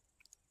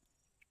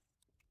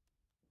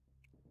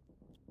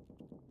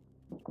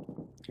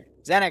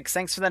 Xenix,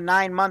 thanks for the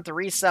 9-month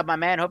resub, my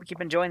man. Hope you keep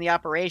enjoying the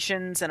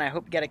operations, and I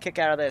hope you get a kick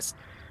out of this.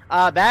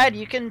 Bad,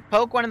 you can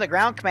poke one of the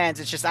ground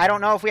commands. It's just I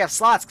don't know if we have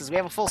slots, because we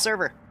have a full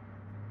server.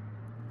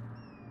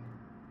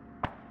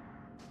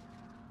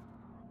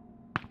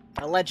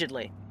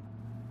 Allegedly.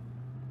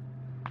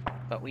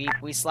 But we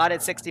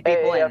slotted 60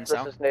 people in,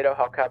 so... This is NATO,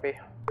 how copy?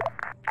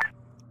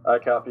 I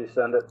copy,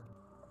 send it.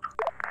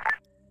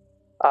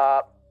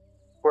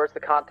 Where's the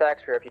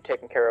contacts, or have you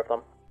taken care of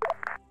them?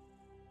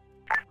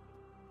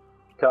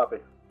 Copy.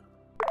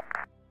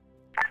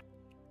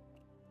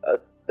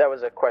 That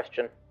was a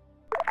question.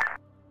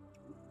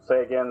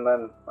 Say again,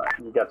 then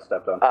you got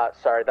stepped on.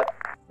 Sorry, that's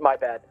my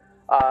bad.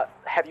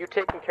 Have you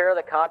taken care of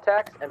the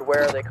contacts, and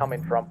where are they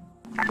coming from?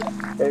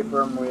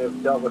 A-firm, we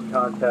have dealt with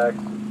contacts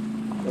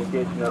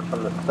engaging us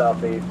from the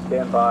southeast.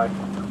 Stand by.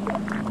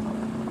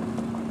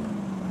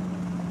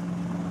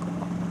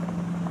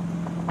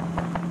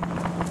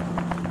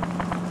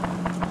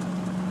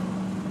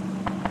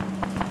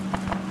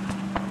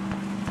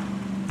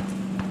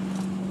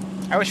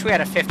 I wish we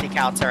had a 50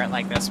 cal turret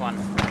like this one.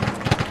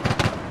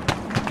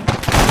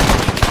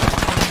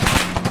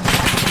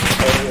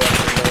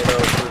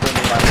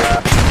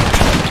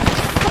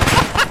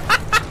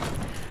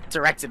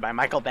 Directed by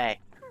Michael Bay.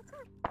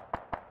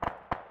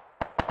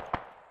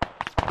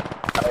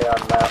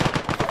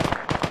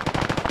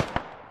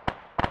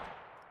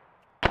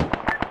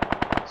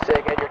 Say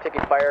again, you're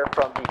taking fire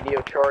from the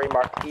Neochori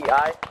marked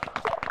EI.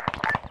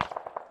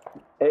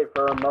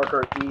 A-firm,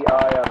 marker EI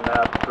on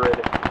map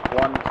grid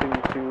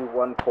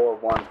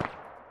 122141.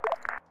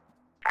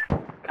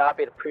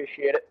 Copied,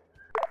 appreciate it.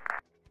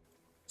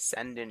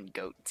 Send in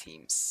Goat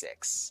Team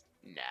 6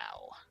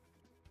 now.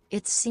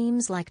 It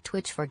seems like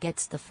Twitch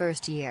forgets the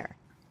first year.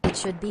 It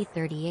should be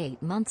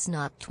 38 months,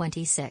 not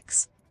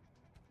 26.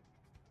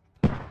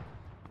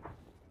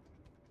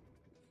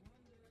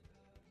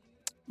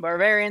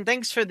 Barbarian,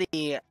 thanks for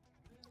the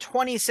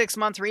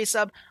 26-month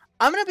resub.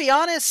 I'm gonna be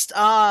honest,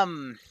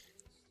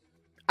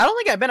 I don't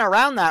think I've been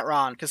around that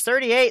long, because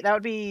 38, that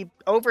would be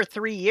over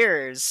 3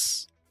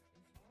 years.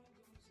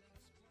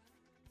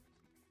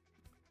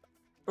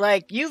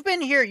 Like, you've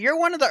been here, you're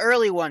one of the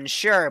early ones,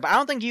 sure, but I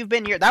don't think you've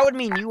been here. That would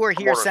mean you were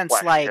here since,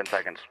 like, 10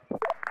 seconds.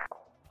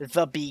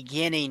 the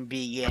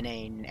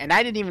beginning. And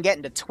I didn't even get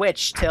into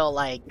Twitch till,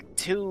 like,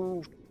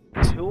 two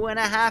and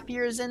a half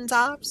years in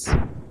tops.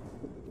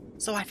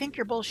 So I think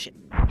you're bullshit.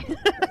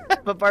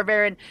 But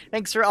Barbarian,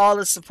 thanks for all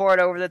the support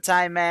over the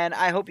time, man.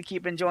 I hope you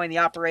keep enjoying the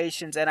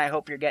operations, and I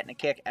hope you're getting a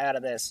kick out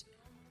of this.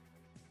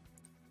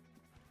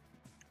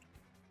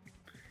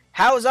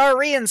 How's our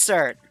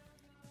reinsert?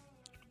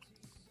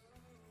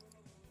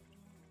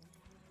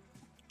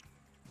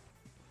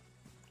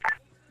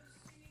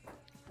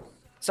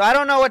 So I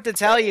don't know what to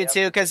tell you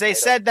two, because they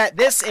said that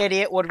this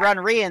idiot would run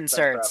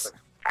reinserts.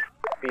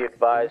 Be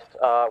advised,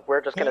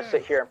 we're just gonna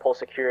sit here and pull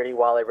security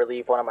while I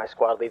relieve one of my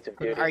squad leads of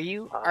duty. Are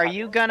you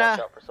gonna... Watch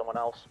out for someone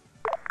else.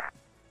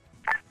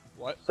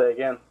 What? Say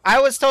again.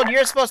 I was told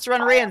you're supposed to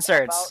run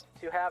reinserts.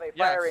 About to have a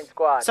firing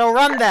squad. So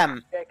run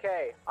them.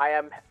 JK, I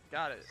am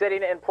Got it.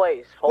 sitting in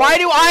place. Why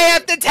do I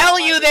have to tell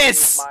you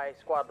this? My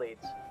squad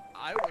leads.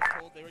 I was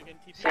told they were getting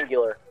TP.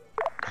 Singular.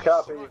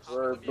 Copy.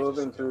 We're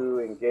moving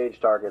to engage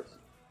targets.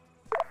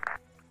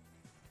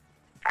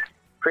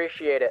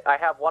 Appreciate it. I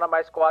have one of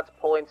my squads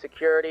pulling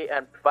security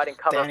and providing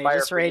cover Danny, fire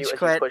just for you rage as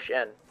quit. you push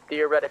in.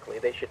 Theoretically,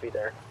 they should be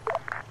there.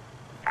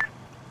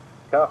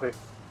 Copy.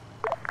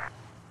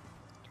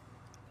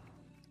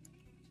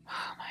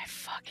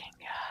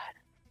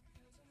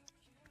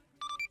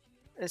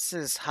 This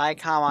is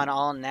Highcom on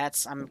all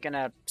nets. I'm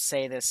gonna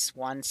say this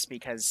once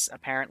because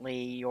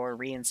apparently your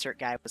reinsert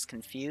guy was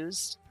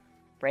confused.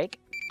 Break.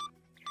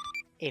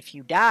 If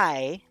you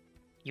die,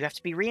 you have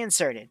to be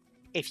reinserted.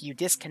 If you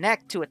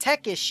disconnect to a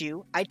tech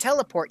issue, I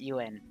teleport you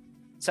in.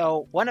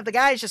 So one of the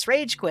guys just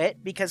rage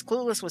quit because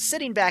Clueless was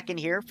sitting back in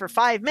here for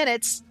 5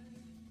 minutes,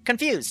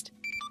 confused.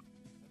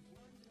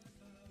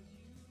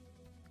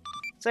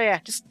 So yeah,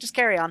 just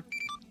carry on.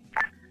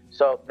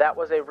 So that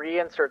was a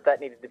reinsert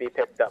that needed to be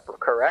picked up,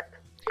 correct?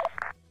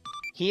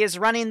 He is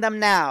running them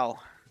now.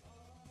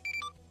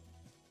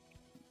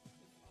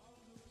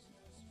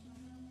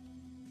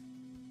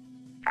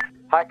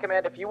 High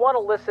Command, if you want to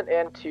listen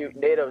in to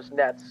NATO's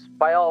nets,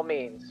 by all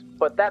means,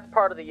 but that's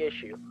part of the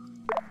issue.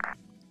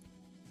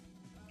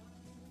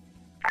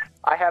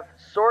 I have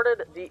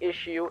sorted the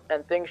issue,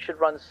 and things should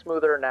run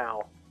smoother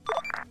now.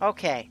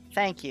 Okay,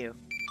 thank you.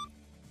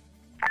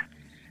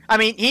 I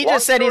mean, he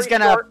just said he's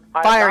gonna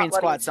firing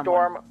squad someone.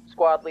 Storm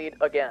squad lead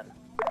again.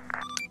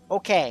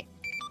 Okay.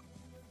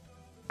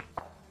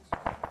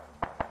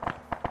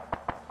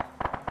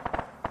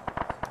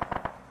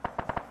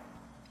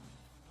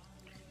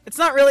 It's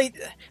not really...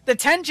 The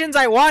tensions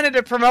I wanted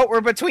to promote were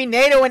between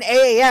NATO and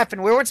AAF,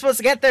 and we weren't supposed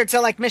to get there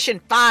till, like,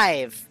 Mission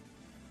 5.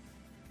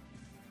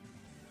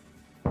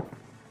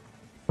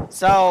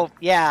 So,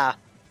 yeah.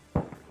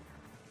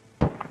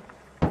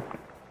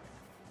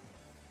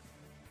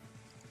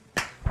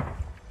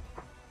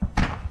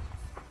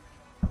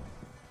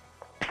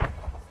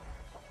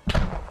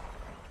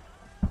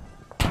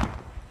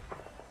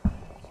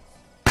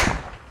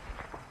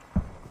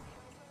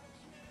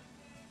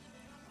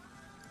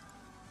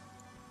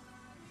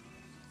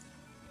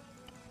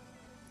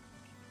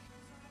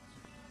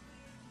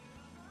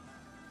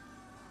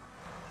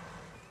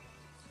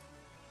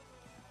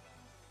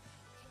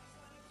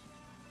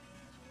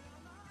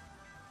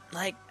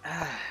 Like,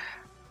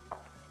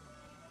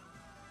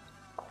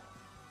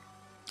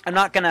 I'm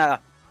not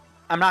gonna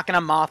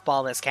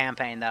mothball this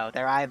campaign, though.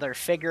 They'll either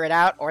figure it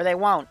out or they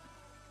won't.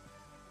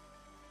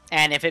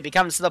 And if it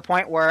becomes to the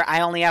point where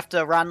I only have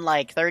to run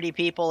like 30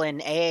 people in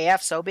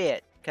AAF, so be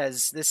it.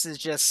 Because this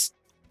is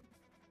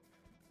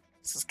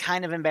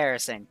kind of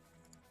embarrassing.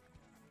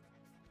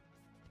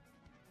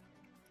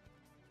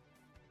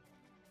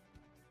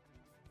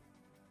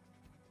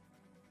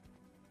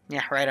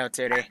 Yeah, righto,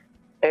 2D.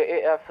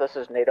 AAF, this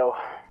is NATO.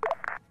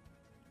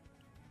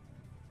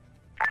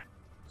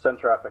 Send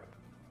traffic.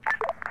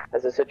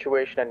 Has the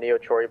situation in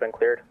Neochori been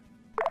cleared?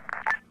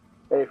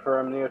 A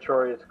firm,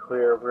 Neochori is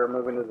clear. We're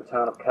moving to the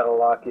town of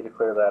Katalaki to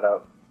clear that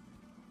out.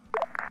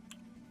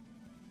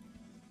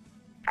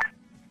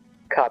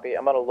 Copy.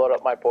 I'm going to load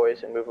up my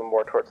boys and move them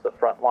more towards the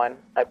front line.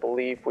 I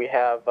believe we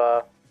have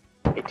a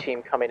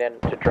team coming in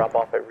to drop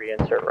off a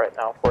reinsert right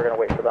now. We're going to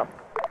wait for them.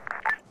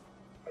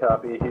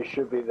 Copy. He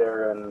should be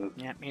there in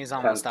Yep, he's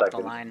almost up the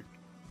line.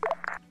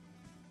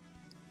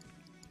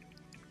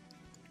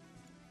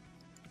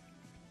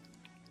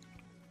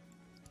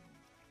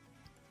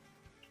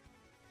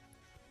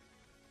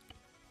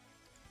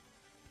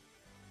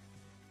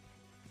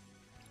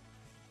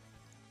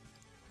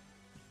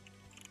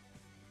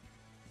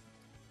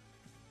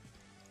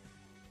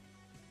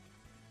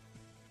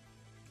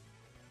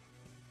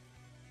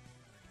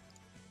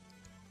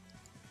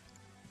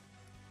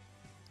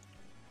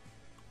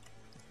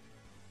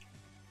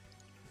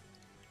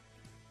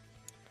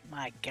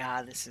 My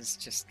god, this is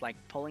just like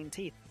pulling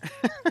teeth.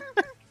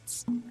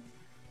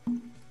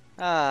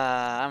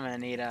 I'm gonna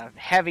need a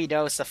heavy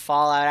dose of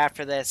Fallout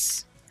after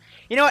this.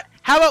 You know what?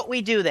 How about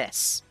we do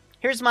this?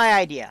 Here's my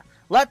idea.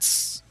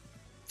 Let's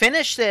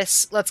finish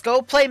this, let's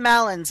go play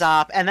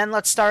Malinzop, and then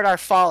let's start our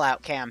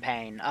Fallout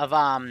campaign of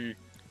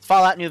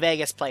Fallout New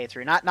Vegas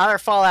playthrough. Not our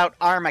Fallout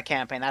Arma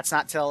campaign, that's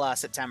not till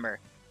September.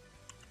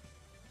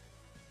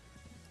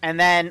 And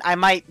then I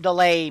might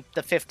delay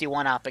the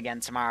 51 up again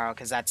tomorrow,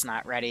 because that's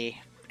not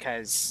ready.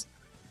 Because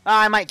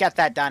I might get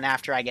that done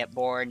after I get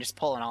bored and just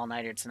pull an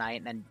all-nighter tonight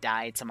and then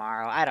die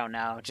tomorrow. I don't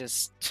know,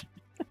 just...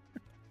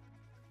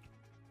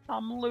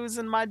 I'm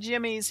losing my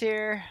jimmies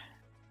here.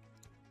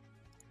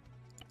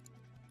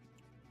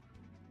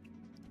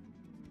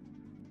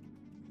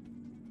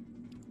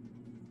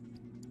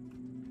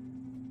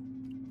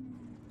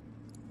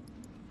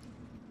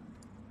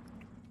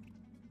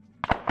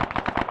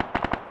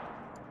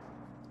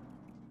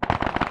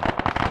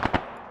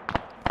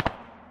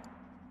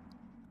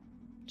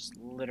 Just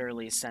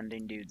literally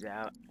sending dudes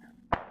out.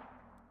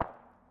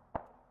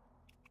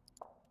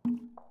 We'll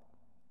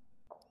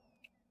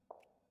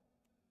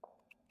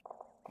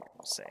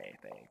say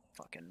they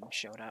fucking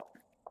showed up.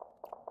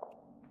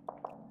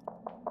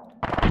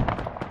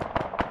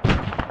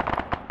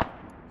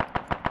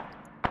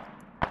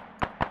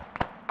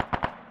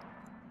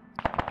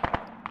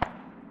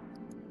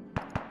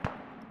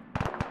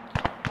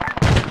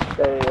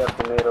 AAF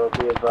and NATO,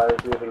 be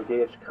advised we have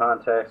engaged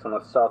contacts on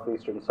the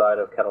southeastern side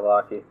of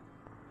Katalaki.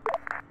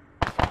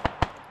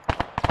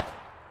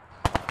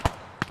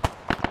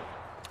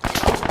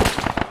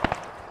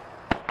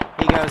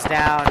 He goes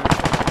down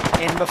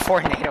in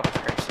before NATO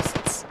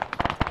purchases.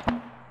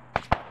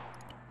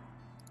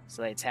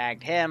 So they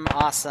tagged him.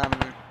 Awesome.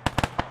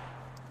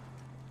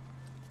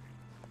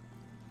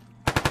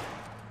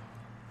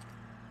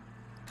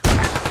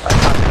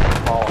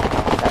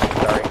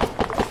 Sorry.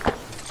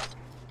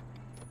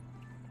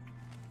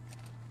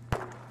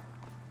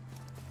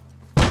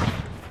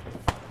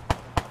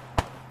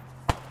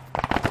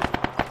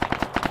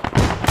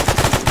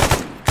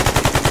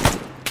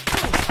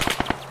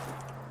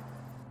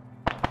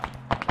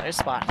 They're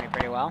spotting me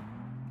pretty well.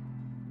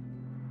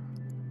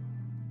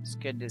 It's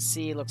good to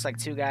see. Looks like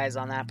 2 guys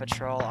on that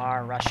patrol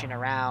are rushing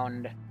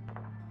around.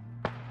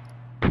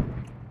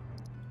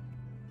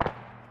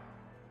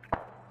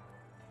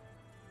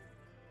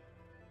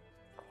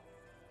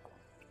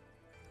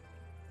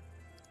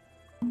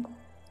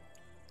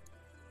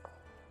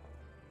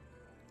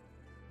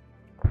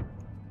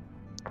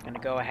 Gonna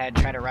go ahead,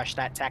 try to rush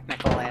that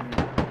technical in.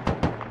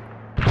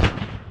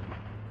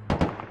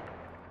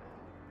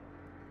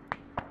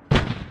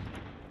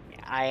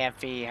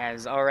 IFE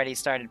has already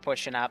started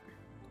pushing up.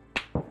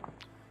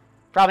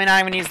 Probably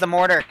not even use the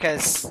mortar,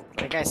 because,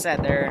 like I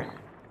said, they're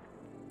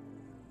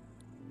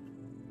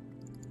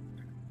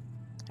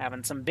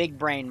having some big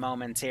brain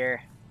moments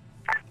here.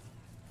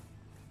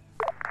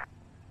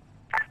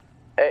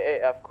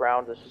 AAF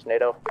ground, this is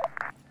NATO.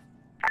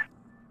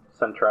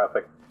 Send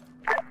traffic.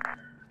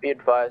 Be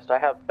advised, I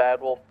have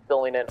Bad Wolf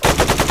filling in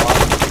open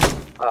spots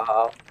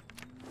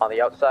on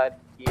the outside.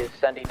 He is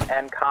sending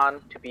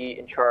NCON to be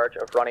in charge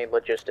of running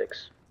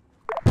logistics.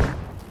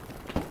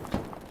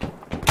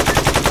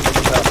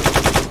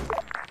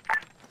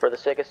 For the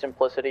sake of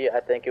simplicity, I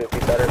think it would be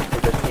better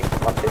to just keep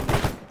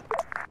 150.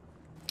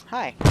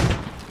 Hi.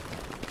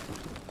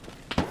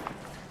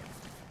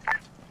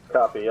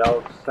 Copy.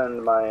 I'll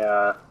send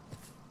my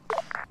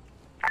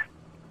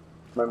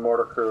my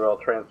mortar crew. I'll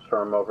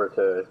transfer them over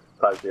to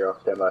 50.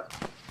 Stand by.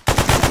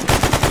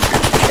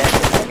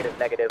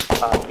 Negative.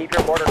 Keep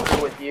your mortar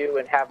crew with you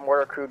and have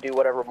mortar crew do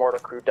whatever mortar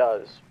crew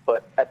does.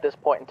 But at this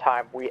point in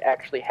time, we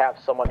actually have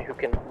someone who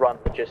can run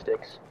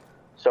logistics.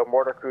 So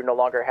mortar crew no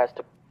longer has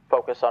to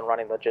focus on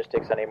running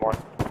logistics anymore.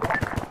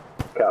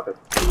 Copy.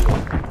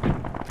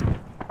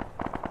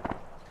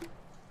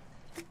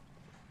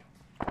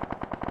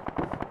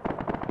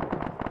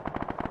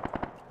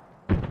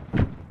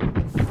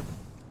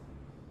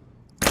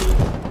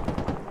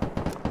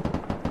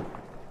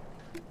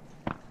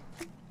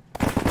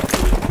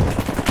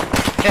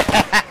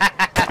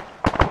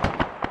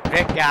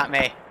 Vic got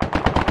me.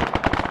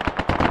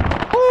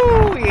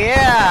 Woo,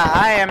 yeah,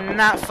 I am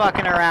not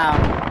fucking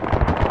around.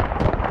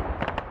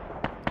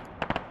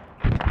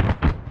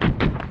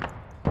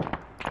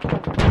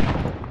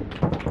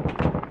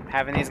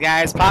 Having these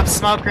guys pop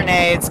smoke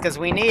grenades, because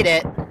we need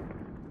it.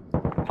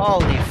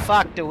 Holy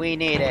fuck, do we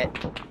need it.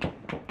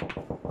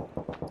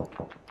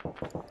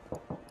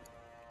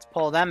 Let's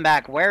pull them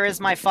back. Where is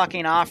my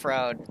fucking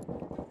off-road?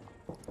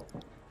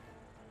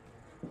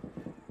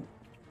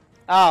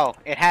 Oh,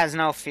 it has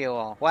no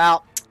fuel.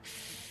 Well,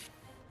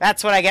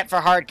 that's what I get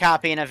for hard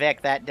copying a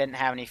Vic that didn't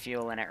have any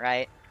fuel in it,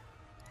 right?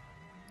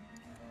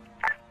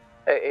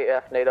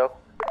 AAF NATO.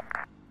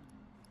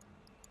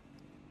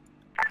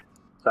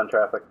 Send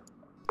traffic.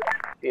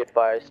 Be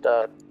advised,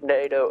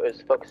 NATO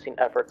is focusing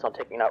efforts on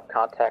taking out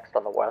contacts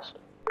on the west.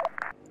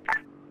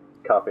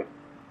 Copy.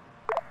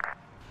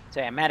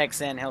 So yeah,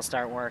 medic's in, he'll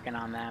start working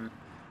on them.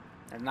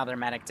 There's another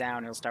medic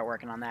down, he'll start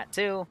working on that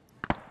too.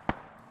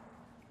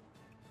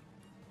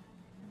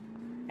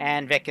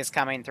 And Vic is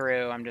coming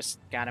through, I'm just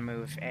gotta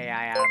move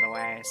AI out of the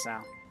way, so.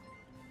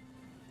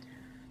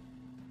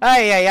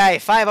 Ay,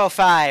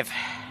 505.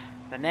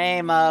 The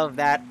name of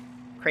that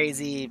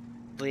crazy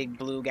big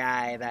blue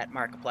guy that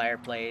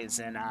Markiplier plays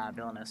in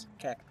Villainous.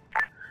 Okay.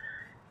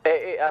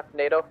 AAF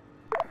NATO.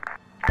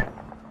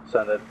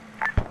 Send it.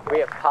 We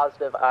have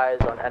positive eyes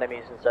on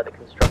enemies inside the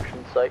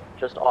construction site,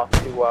 just off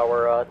to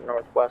our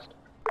northwest.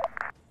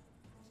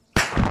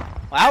 Well,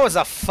 that was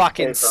a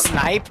fucking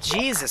snipe.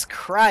 Jesus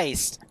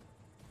Christ.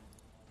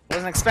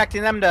 Wasn't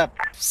expecting them to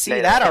see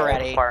that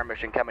already. Fire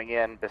mission coming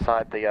in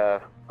beside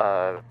the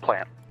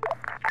plant.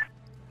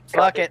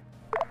 Fuck it.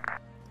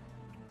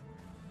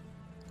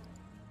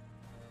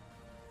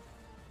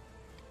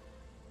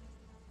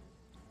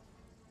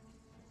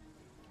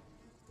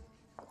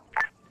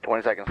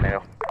 $20 seconds,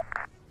 NATO.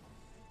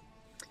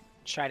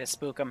 Try to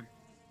spook him.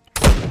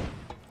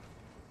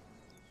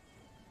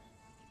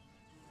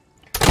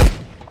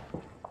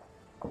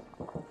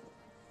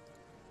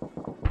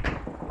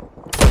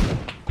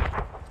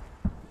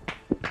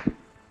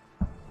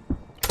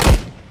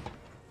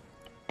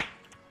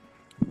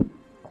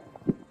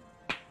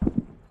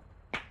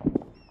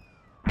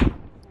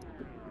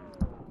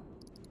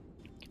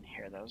 Can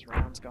hear those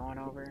rounds going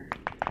over.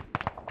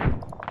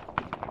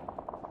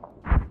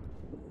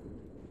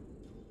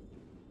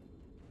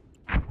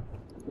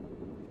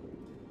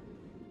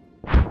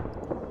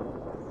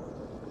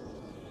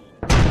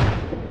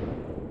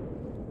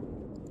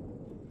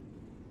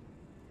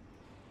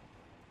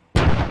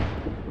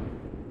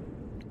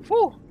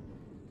 Whew.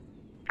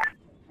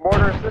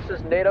 Mortars, this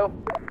is NATO.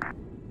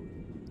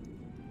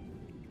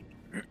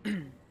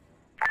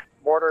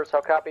 mortars,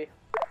 how copy?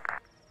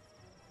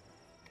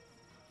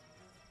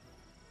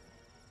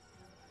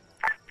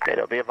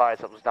 NATO, be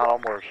advised, it was not all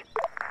mortars.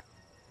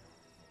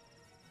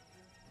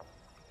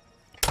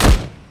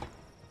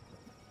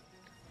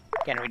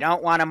 Again, we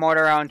don't want to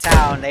mortar our own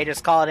town. They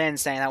just called in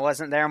saying that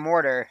wasn't their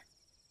mortar.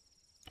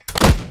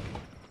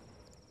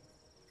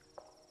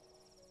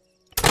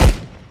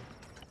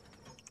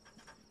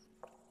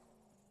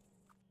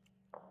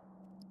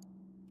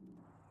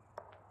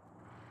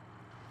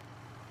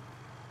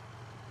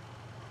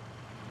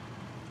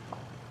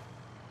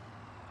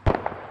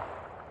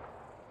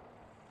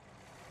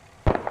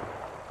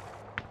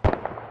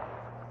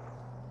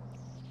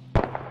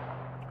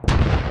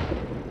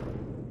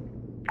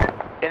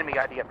 Enemy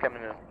IDF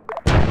coming in.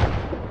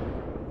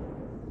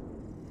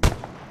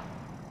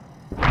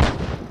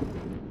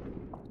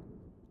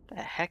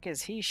 The heck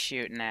is he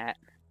shooting at?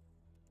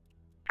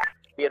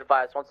 Be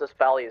advised, once this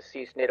valley is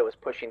ceased, NATO is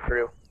pushing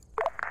through.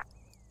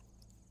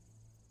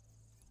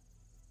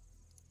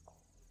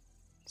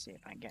 See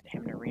if I can get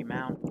him to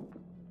remount.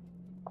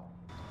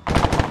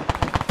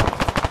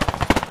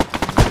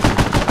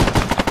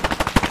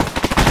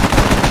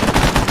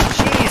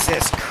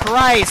 Jesus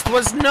Christ,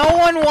 was no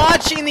one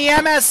watching the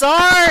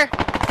MSR?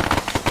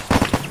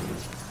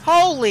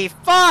 Holy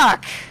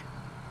fuck!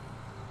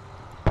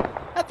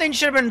 That thing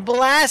should have been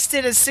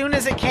blasted as soon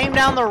as it came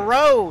down the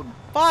road.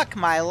 Fuck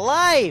my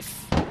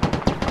life!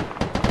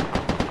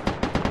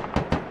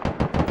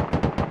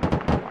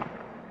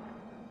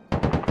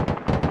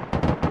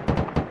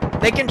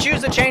 They can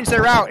choose to change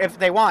their route if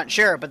they want,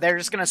 sure, but they're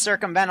just gonna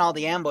circumvent all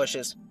the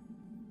ambushes.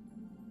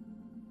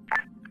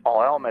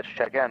 All elements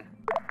check in.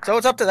 So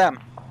it's up to them.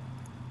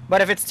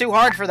 But if it's too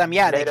hard for them,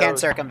 yeah, they can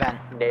NATO's circumvent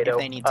NATO. if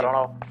they need to. I don't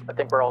know. I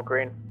think we're all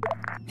green.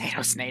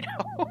 NATO's NATO.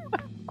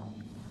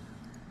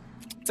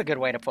 It's a good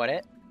way to put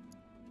it.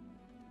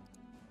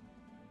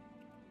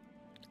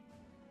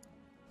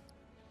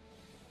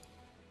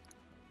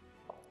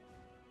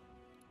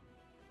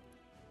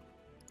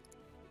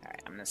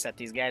 Alright, I'm gonna set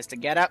these guys to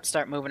get up,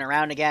 start moving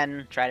around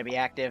again, try to be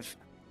active.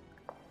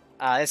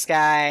 This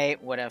guy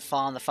would have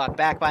fallen the fuck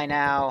back by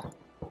now.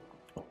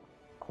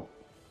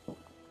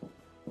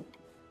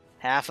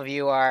 Half of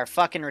you are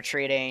fucking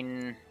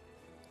retreating.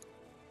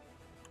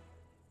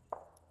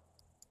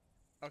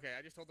 Okay,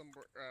 I just told them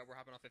we're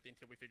hopping off 15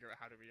 until we figure out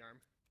how to rearm.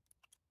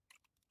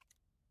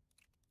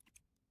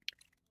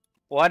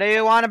 What do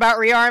you want about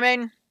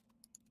rearming?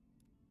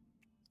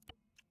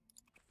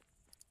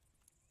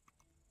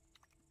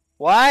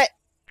 What?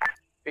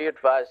 Be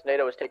advised,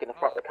 NATO is taking the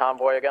front of the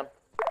convoy again.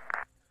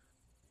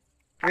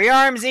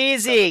 Rearm's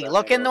easy.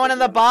 Look in one of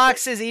the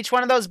boxes. Each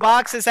one of those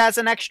boxes has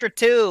an extra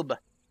tube.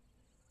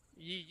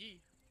 Yee yee.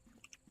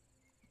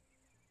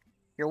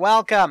 You're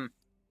welcome.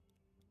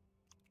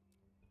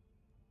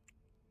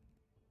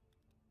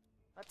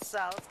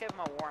 Let's give them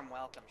a warm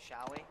welcome,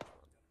 shall we?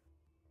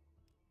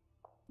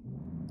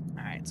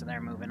 Alright, so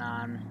they're moving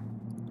on.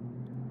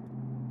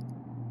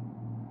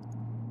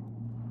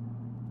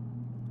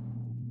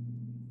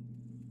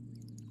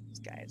 This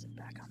guy isn't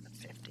back on the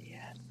 50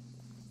 yet.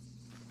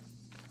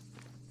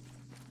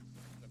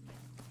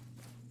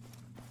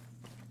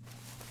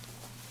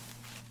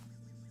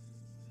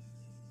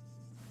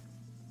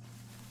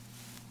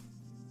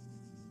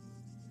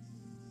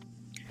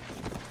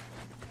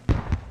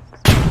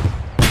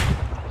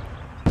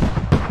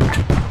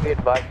 Be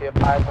advised, we have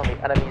eyes on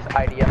the enemy's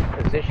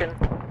IDF position,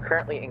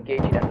 currently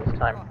engaging at this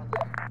time.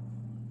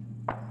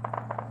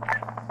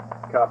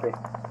 Copy.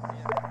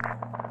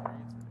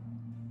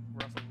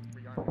 We're also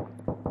rearming.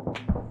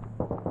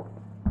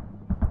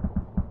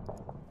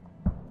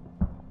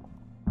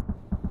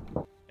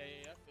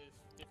 AAF is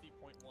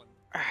 50.1.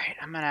 Alright,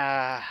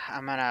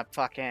 I'm gonna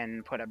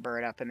fucking put a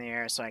bird up in the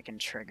air so I can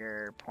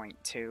trigger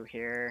 .2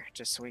 here,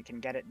 just so we can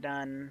get it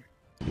done.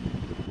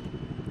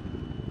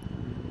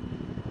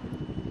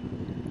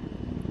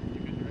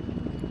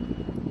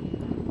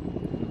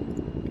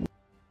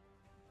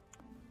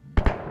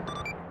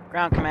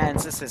 Ground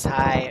commands, this is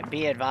high.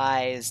 Be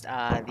advised,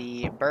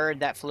 the bird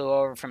that flew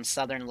over from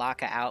southern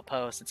Laka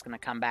outpost, it's going to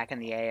come back in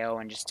the AO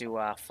and just do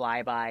a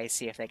flyby,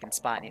 see if they can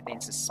spot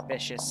anything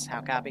suspicious.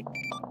 How copy?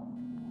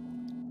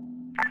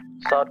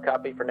 Solid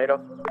copy for NATO.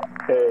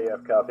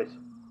 AAF copies.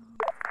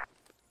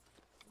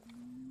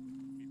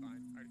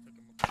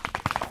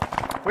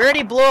 We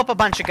already blew up a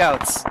bunch of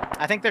goats.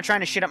 I think they're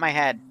trying to shoot at my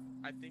head.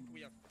 I think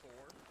we have 4.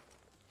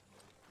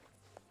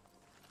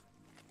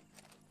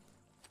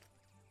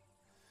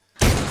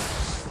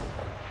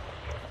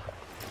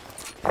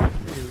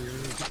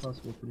 Is it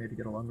possible for me to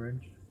get a long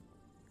range?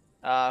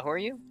 Who are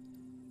you?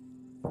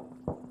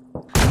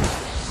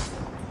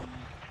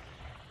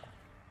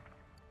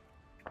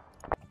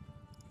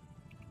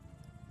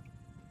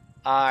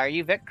 Are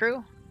you Vic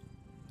Crew?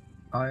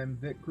 I'm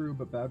Vic Crew,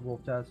 but Bad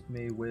Wolf tasked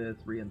me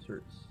with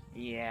reinserts.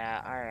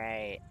 Yeah,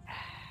 alright.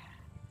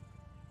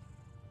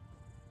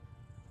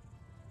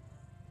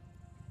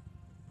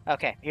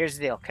 Okay, here's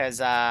the deal,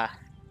 because,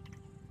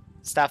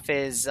 stuff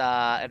is,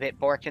 a bit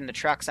borked in the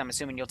trucks. I'm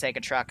assuming you'll take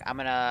a truck. I'm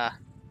gonna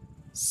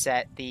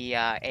set the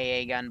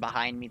AA gun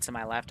behind me to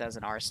my left as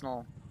an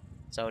arsenal.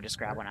 So just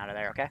grab one out of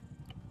there, okay?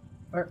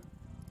 Alright.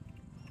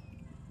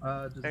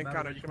 And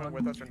Connor, are you coming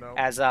with us or no?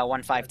 As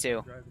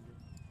 152.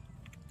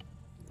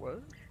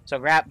 What? So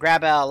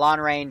grab a long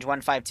range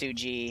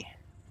 152G,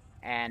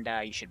 and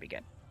you should be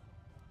good.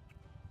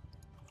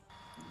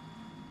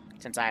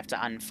 Since I have to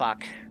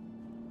unfuck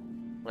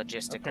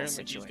logistical Apparently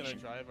situation.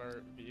 He's gonna drive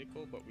our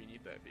vehicle, but we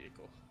need that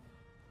vehicle.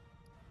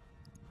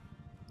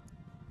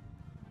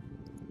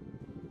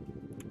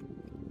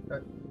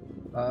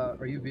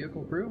 Are you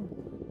vehicle crew?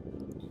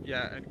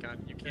 Yeah, and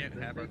Con, you can't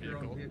Then have our take your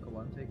own vehicle. vehicle.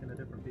 I'm taking a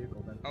different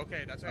vehicle then.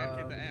 Okay, that's what I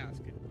came to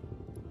ask.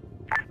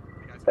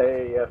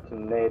 AAF to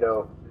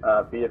NATO,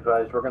 be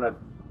advised, we're going to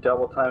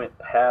double time it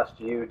past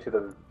you to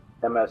the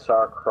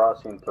MSR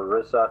crossing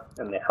Tharissa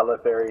in the Hella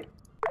ferry.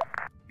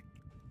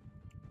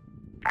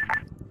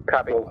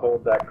 Copy. We'll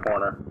hold that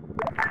corner.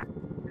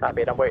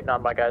 Copy. I'm waiting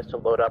on my guys to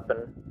load up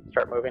and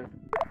start moving.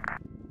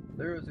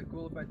 Liru, is it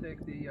cool if I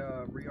take the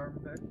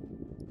rearm back?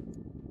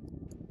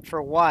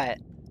 For what?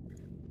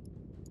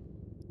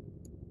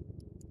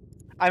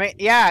 I mean,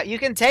 yeah, you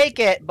can take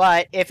it,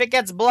 but if it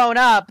gets blown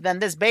up, then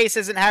this base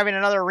isn't having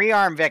another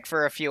rearm Vic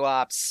for a few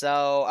ops,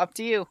 so up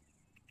to you.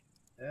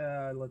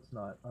 Yeah, let's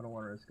not. I don't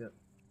want to risk it.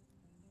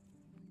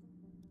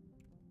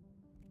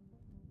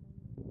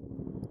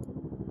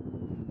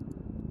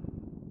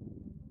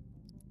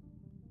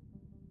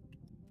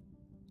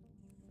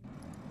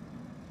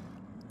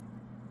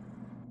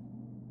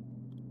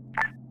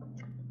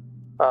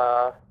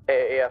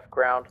 AAF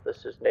ground,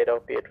 this is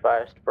NATO, be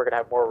advised. We're going to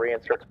have more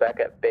reinserts back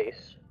at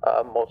base,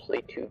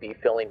 mostly to be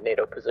filling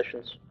NATO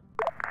positions.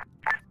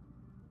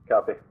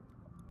 Copy.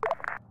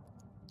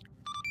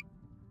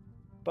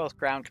 Both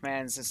ground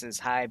commands, this is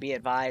high. Be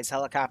advised,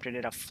 helicopter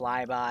did a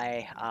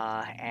flyby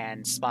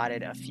and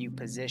spotted a few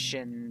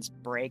positions.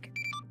 Break.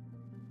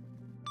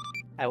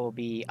 I will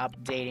be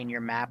updating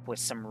your map with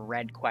some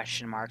red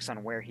question marks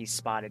on where he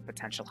spotted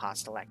potential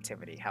hostile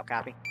activity. How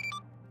copy?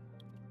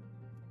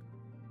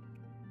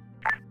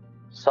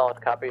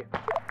 Solid copy.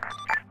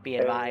 Be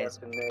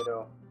advised. AAF to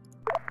NATO.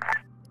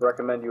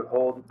 Recommend you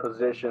hold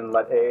position,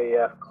 let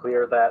AAF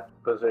clear that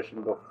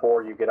position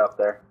before you get up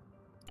there.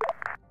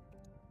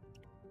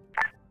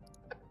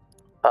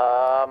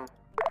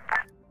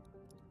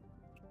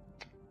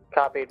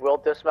 Copied. We'll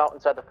dismount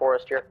inside the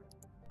forest here.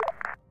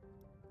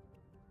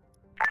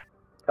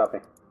 Copy.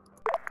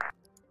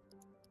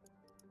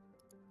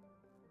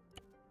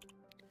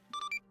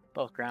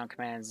 Both ground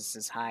commands, this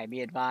is high.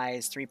 Be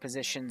advised, 3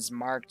 positions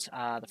marked.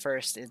 The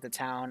first is the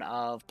town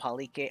of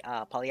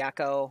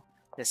Poliaco.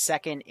 The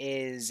second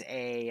is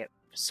a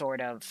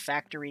sort of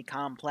factory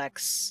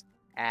complex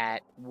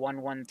at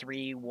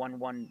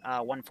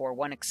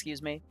 141,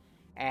 excuse me.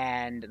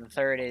 And the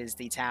third is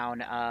the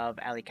town of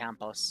Ali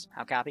Campos.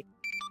 How copy?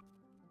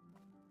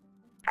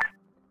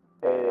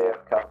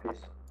 AAF copies.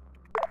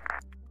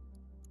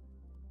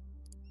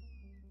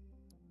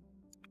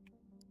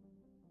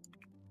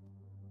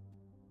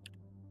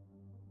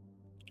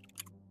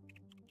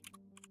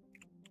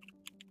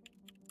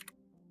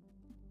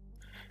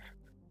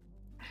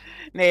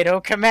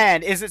 NATO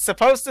command. Is it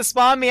supposed to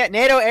spawn me at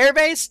NATO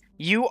airbase?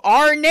 You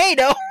are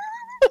NATO.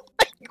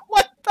 Like,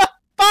 what the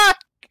fuck?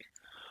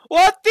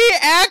 What the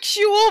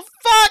actual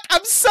fuck?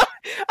 I'm so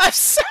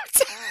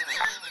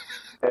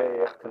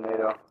AAF to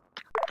NATO.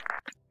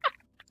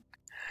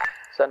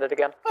 Send it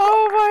again.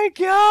 Oh my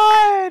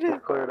god. We're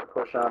clear to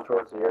push on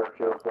towards the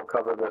airfield. We'll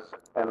cover this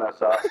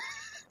MSI.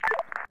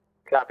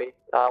 Copy.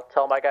 I'll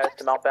tell my guys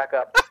to mount back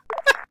up.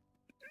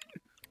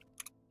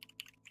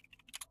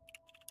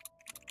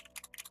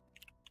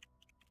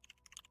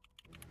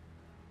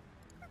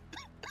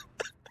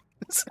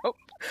 So,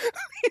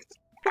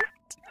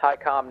 High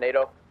comm,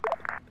 NATO.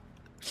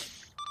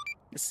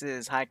 This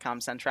is high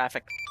comm, send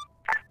traffic.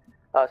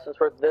 Since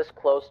we're this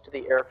close to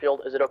the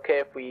airfield, is it okay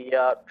if we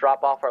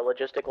drop off our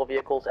logistical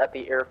vehicles at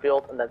the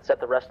airfield and then set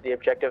the rest of the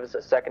objectives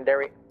as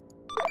secondary?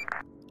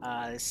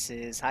 This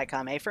is high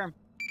comm A-firm.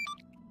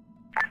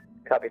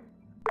 Copy.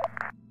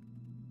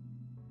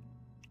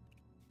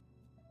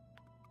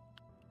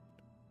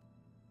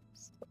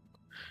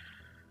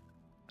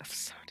 I'm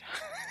so done.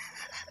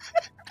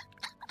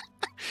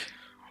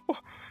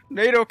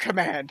 NATO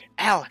command.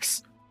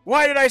 Alex,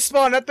 why did I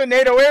spawn at the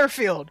NATO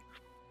airfield?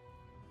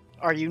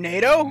 Are you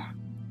NATO?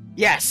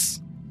 Yes.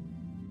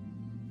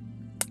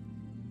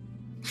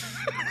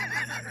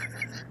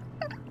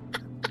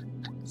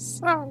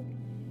 So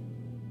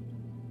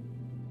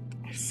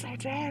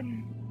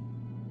done.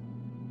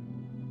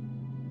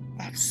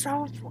 I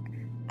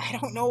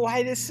don't know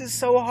why this is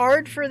so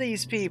hard for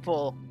these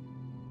people.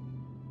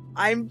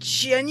 I'm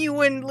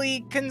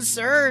genuinely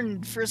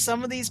concerned for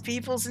some of these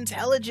people's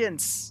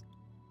intelligence.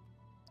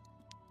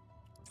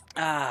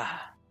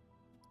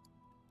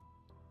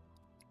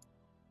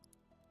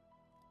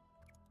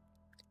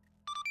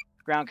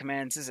 Ground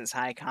commands, this is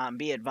high comm.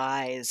 Be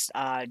advised,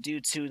 due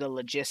to the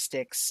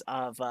logistics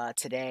of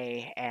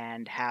today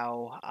and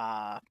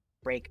how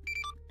break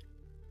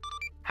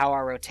how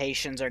our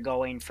rotations are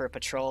going for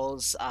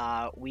patrols.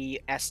 We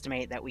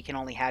estimate that we can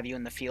only have you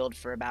in the field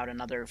for about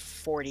another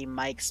 40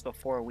 mics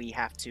before we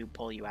have to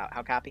pull you out.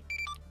 How copy?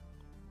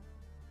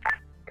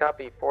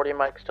 Copy. 40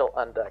 mics till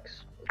undex.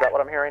 Is that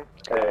what I'm hearing?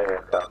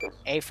 Copies.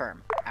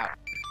 A-firm. Out.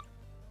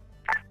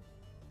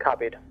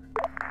 Copied.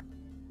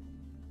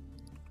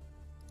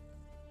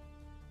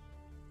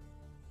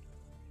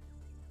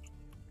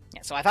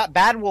 Yeah, so I thought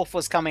Bad Wolf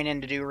was coming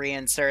in to do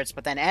reinserts,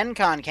 but then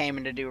NCON came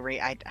in to do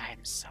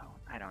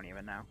I don't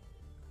even know.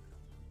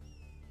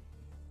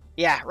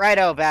 Yeah,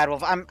 righto, Bad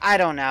Wolf. I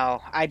don't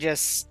know.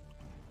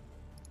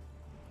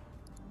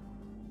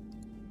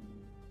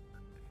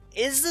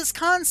 Is this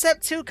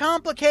concept too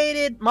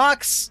complicated?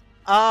 Mox,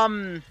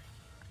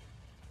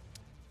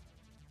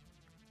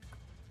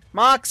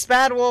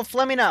 Bad Wolf,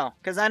 let me know,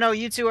 because I know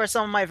you two are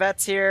some of my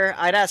vets here.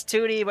 I'd asked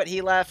Tootie, but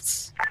he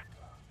left.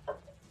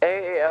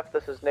 AAF,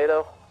 this is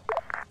NATO.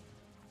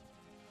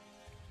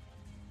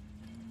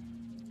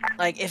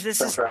 Like, if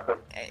this is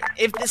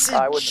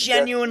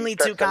genuinely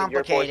too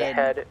complicated,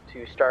 ahead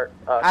to start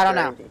I don't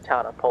know. The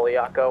town of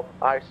Poliaco.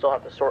 I still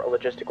have to sort a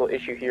logistical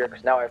issue here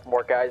because now I have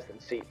more guys than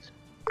seats.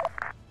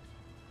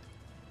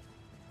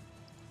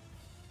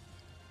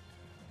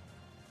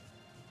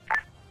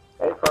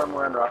 Hey, firm,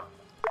 we're in rock.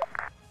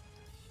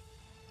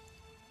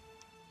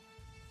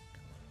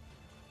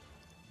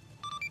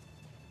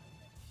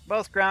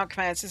 Both ground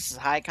commands, this is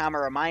HICOM, a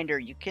reminder,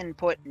 you can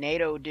put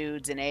NATO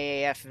dudes in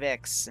AAF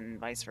VIX and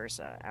vice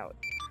versa out.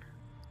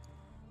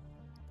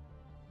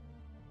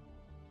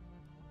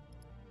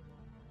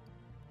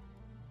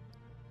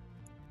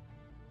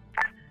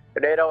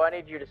 NATO, I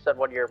need you to send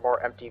one of your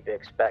more empty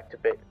VIX back to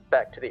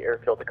the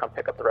airfield to come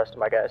pick up the rest of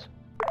my guys.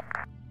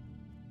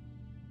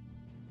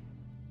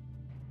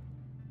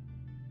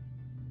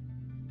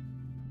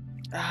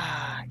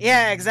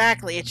 Yeah,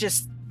 exactly. It's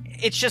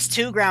just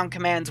two ground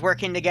commands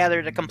working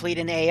together to complete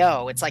an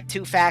AO. It's like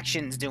two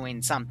factions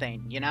doing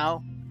something, you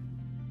know?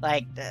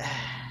 Like,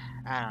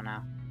 I don't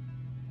know.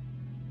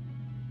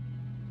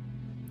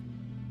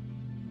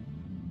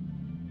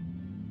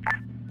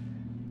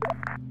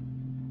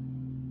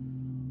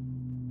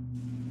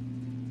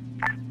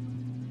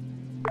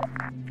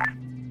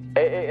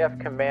 AAF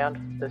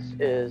Command, this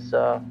is,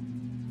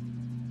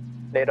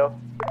 NATO.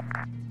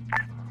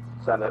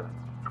 Send it.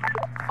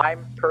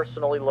 I'm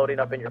personally loading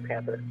up in your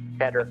Panther.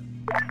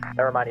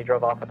 Never mind, he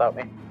drove off without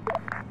me.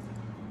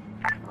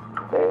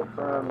 Hey,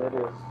 firm, it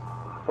is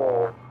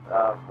full.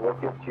 We'll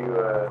get you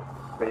a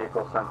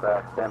vehicle sent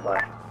back. Stand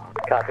by.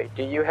 Copy.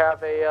 Do you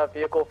have a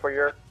vehicle for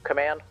your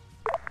command?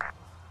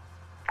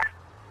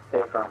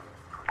 Hey, firm.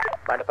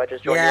 Mind if I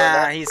just join you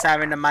Yeah, in he's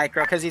having to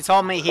micro, because he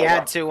told me he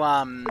had to,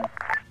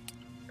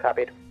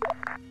 Copied.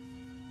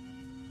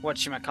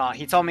 whatchamacallit,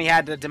 he told me he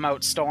had to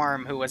demote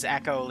Storm, who was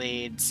Echo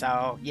lead,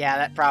 so, yeah,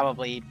 that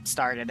probably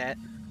started it.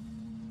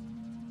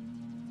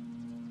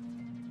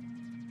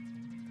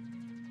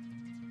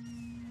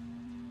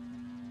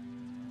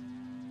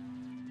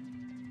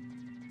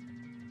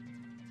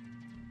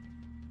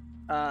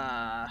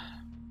 I'm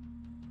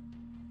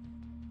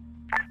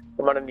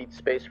gonna need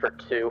space for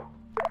 2.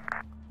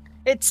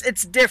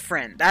 It's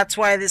different. That's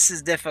why this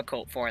is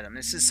difficult for them.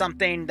 This is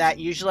something that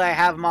usually I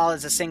have them all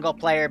as a single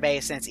player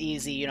base and it's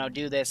easy, you know,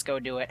 do this, go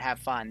do it, have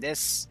fun.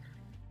 This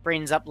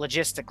brings up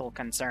logistical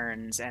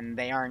concerns and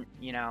they aren't,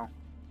 you know,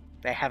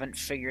 they haven't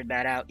figured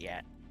that out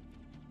yet.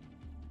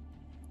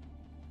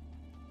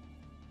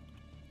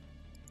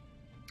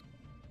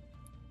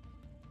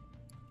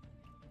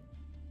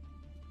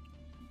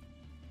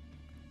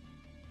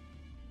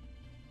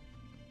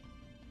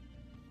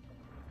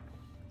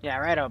 Yeah,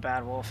 righto,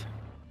 Bad Wolf.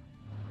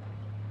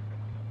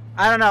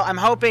 I don't know. I'm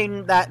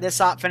hoping that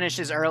this op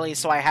finishes early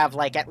so I have,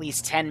 like, at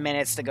least 10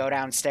 minutes to go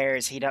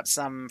downstairs, heat up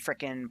some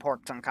frickin'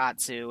 pork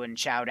tonkatsu, and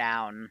chow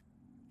down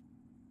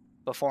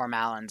before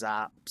Malin's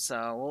op.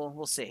 So,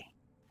 we'll see.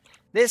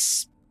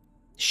 This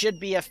should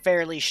be a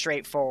fairly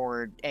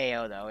straightforward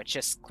AO, though. It's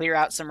just clear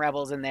out some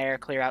rebels in there,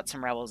 clear out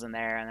some rebels in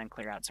there, and then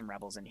clear out some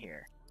rebels in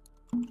here.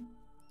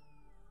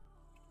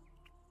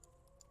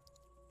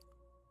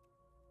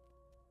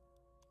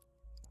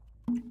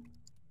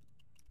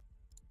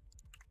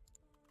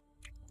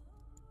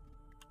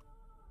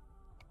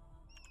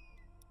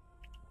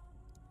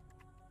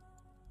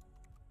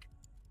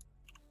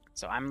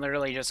 So I'm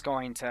literally just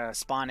going to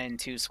spawn in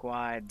 2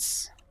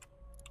 squads.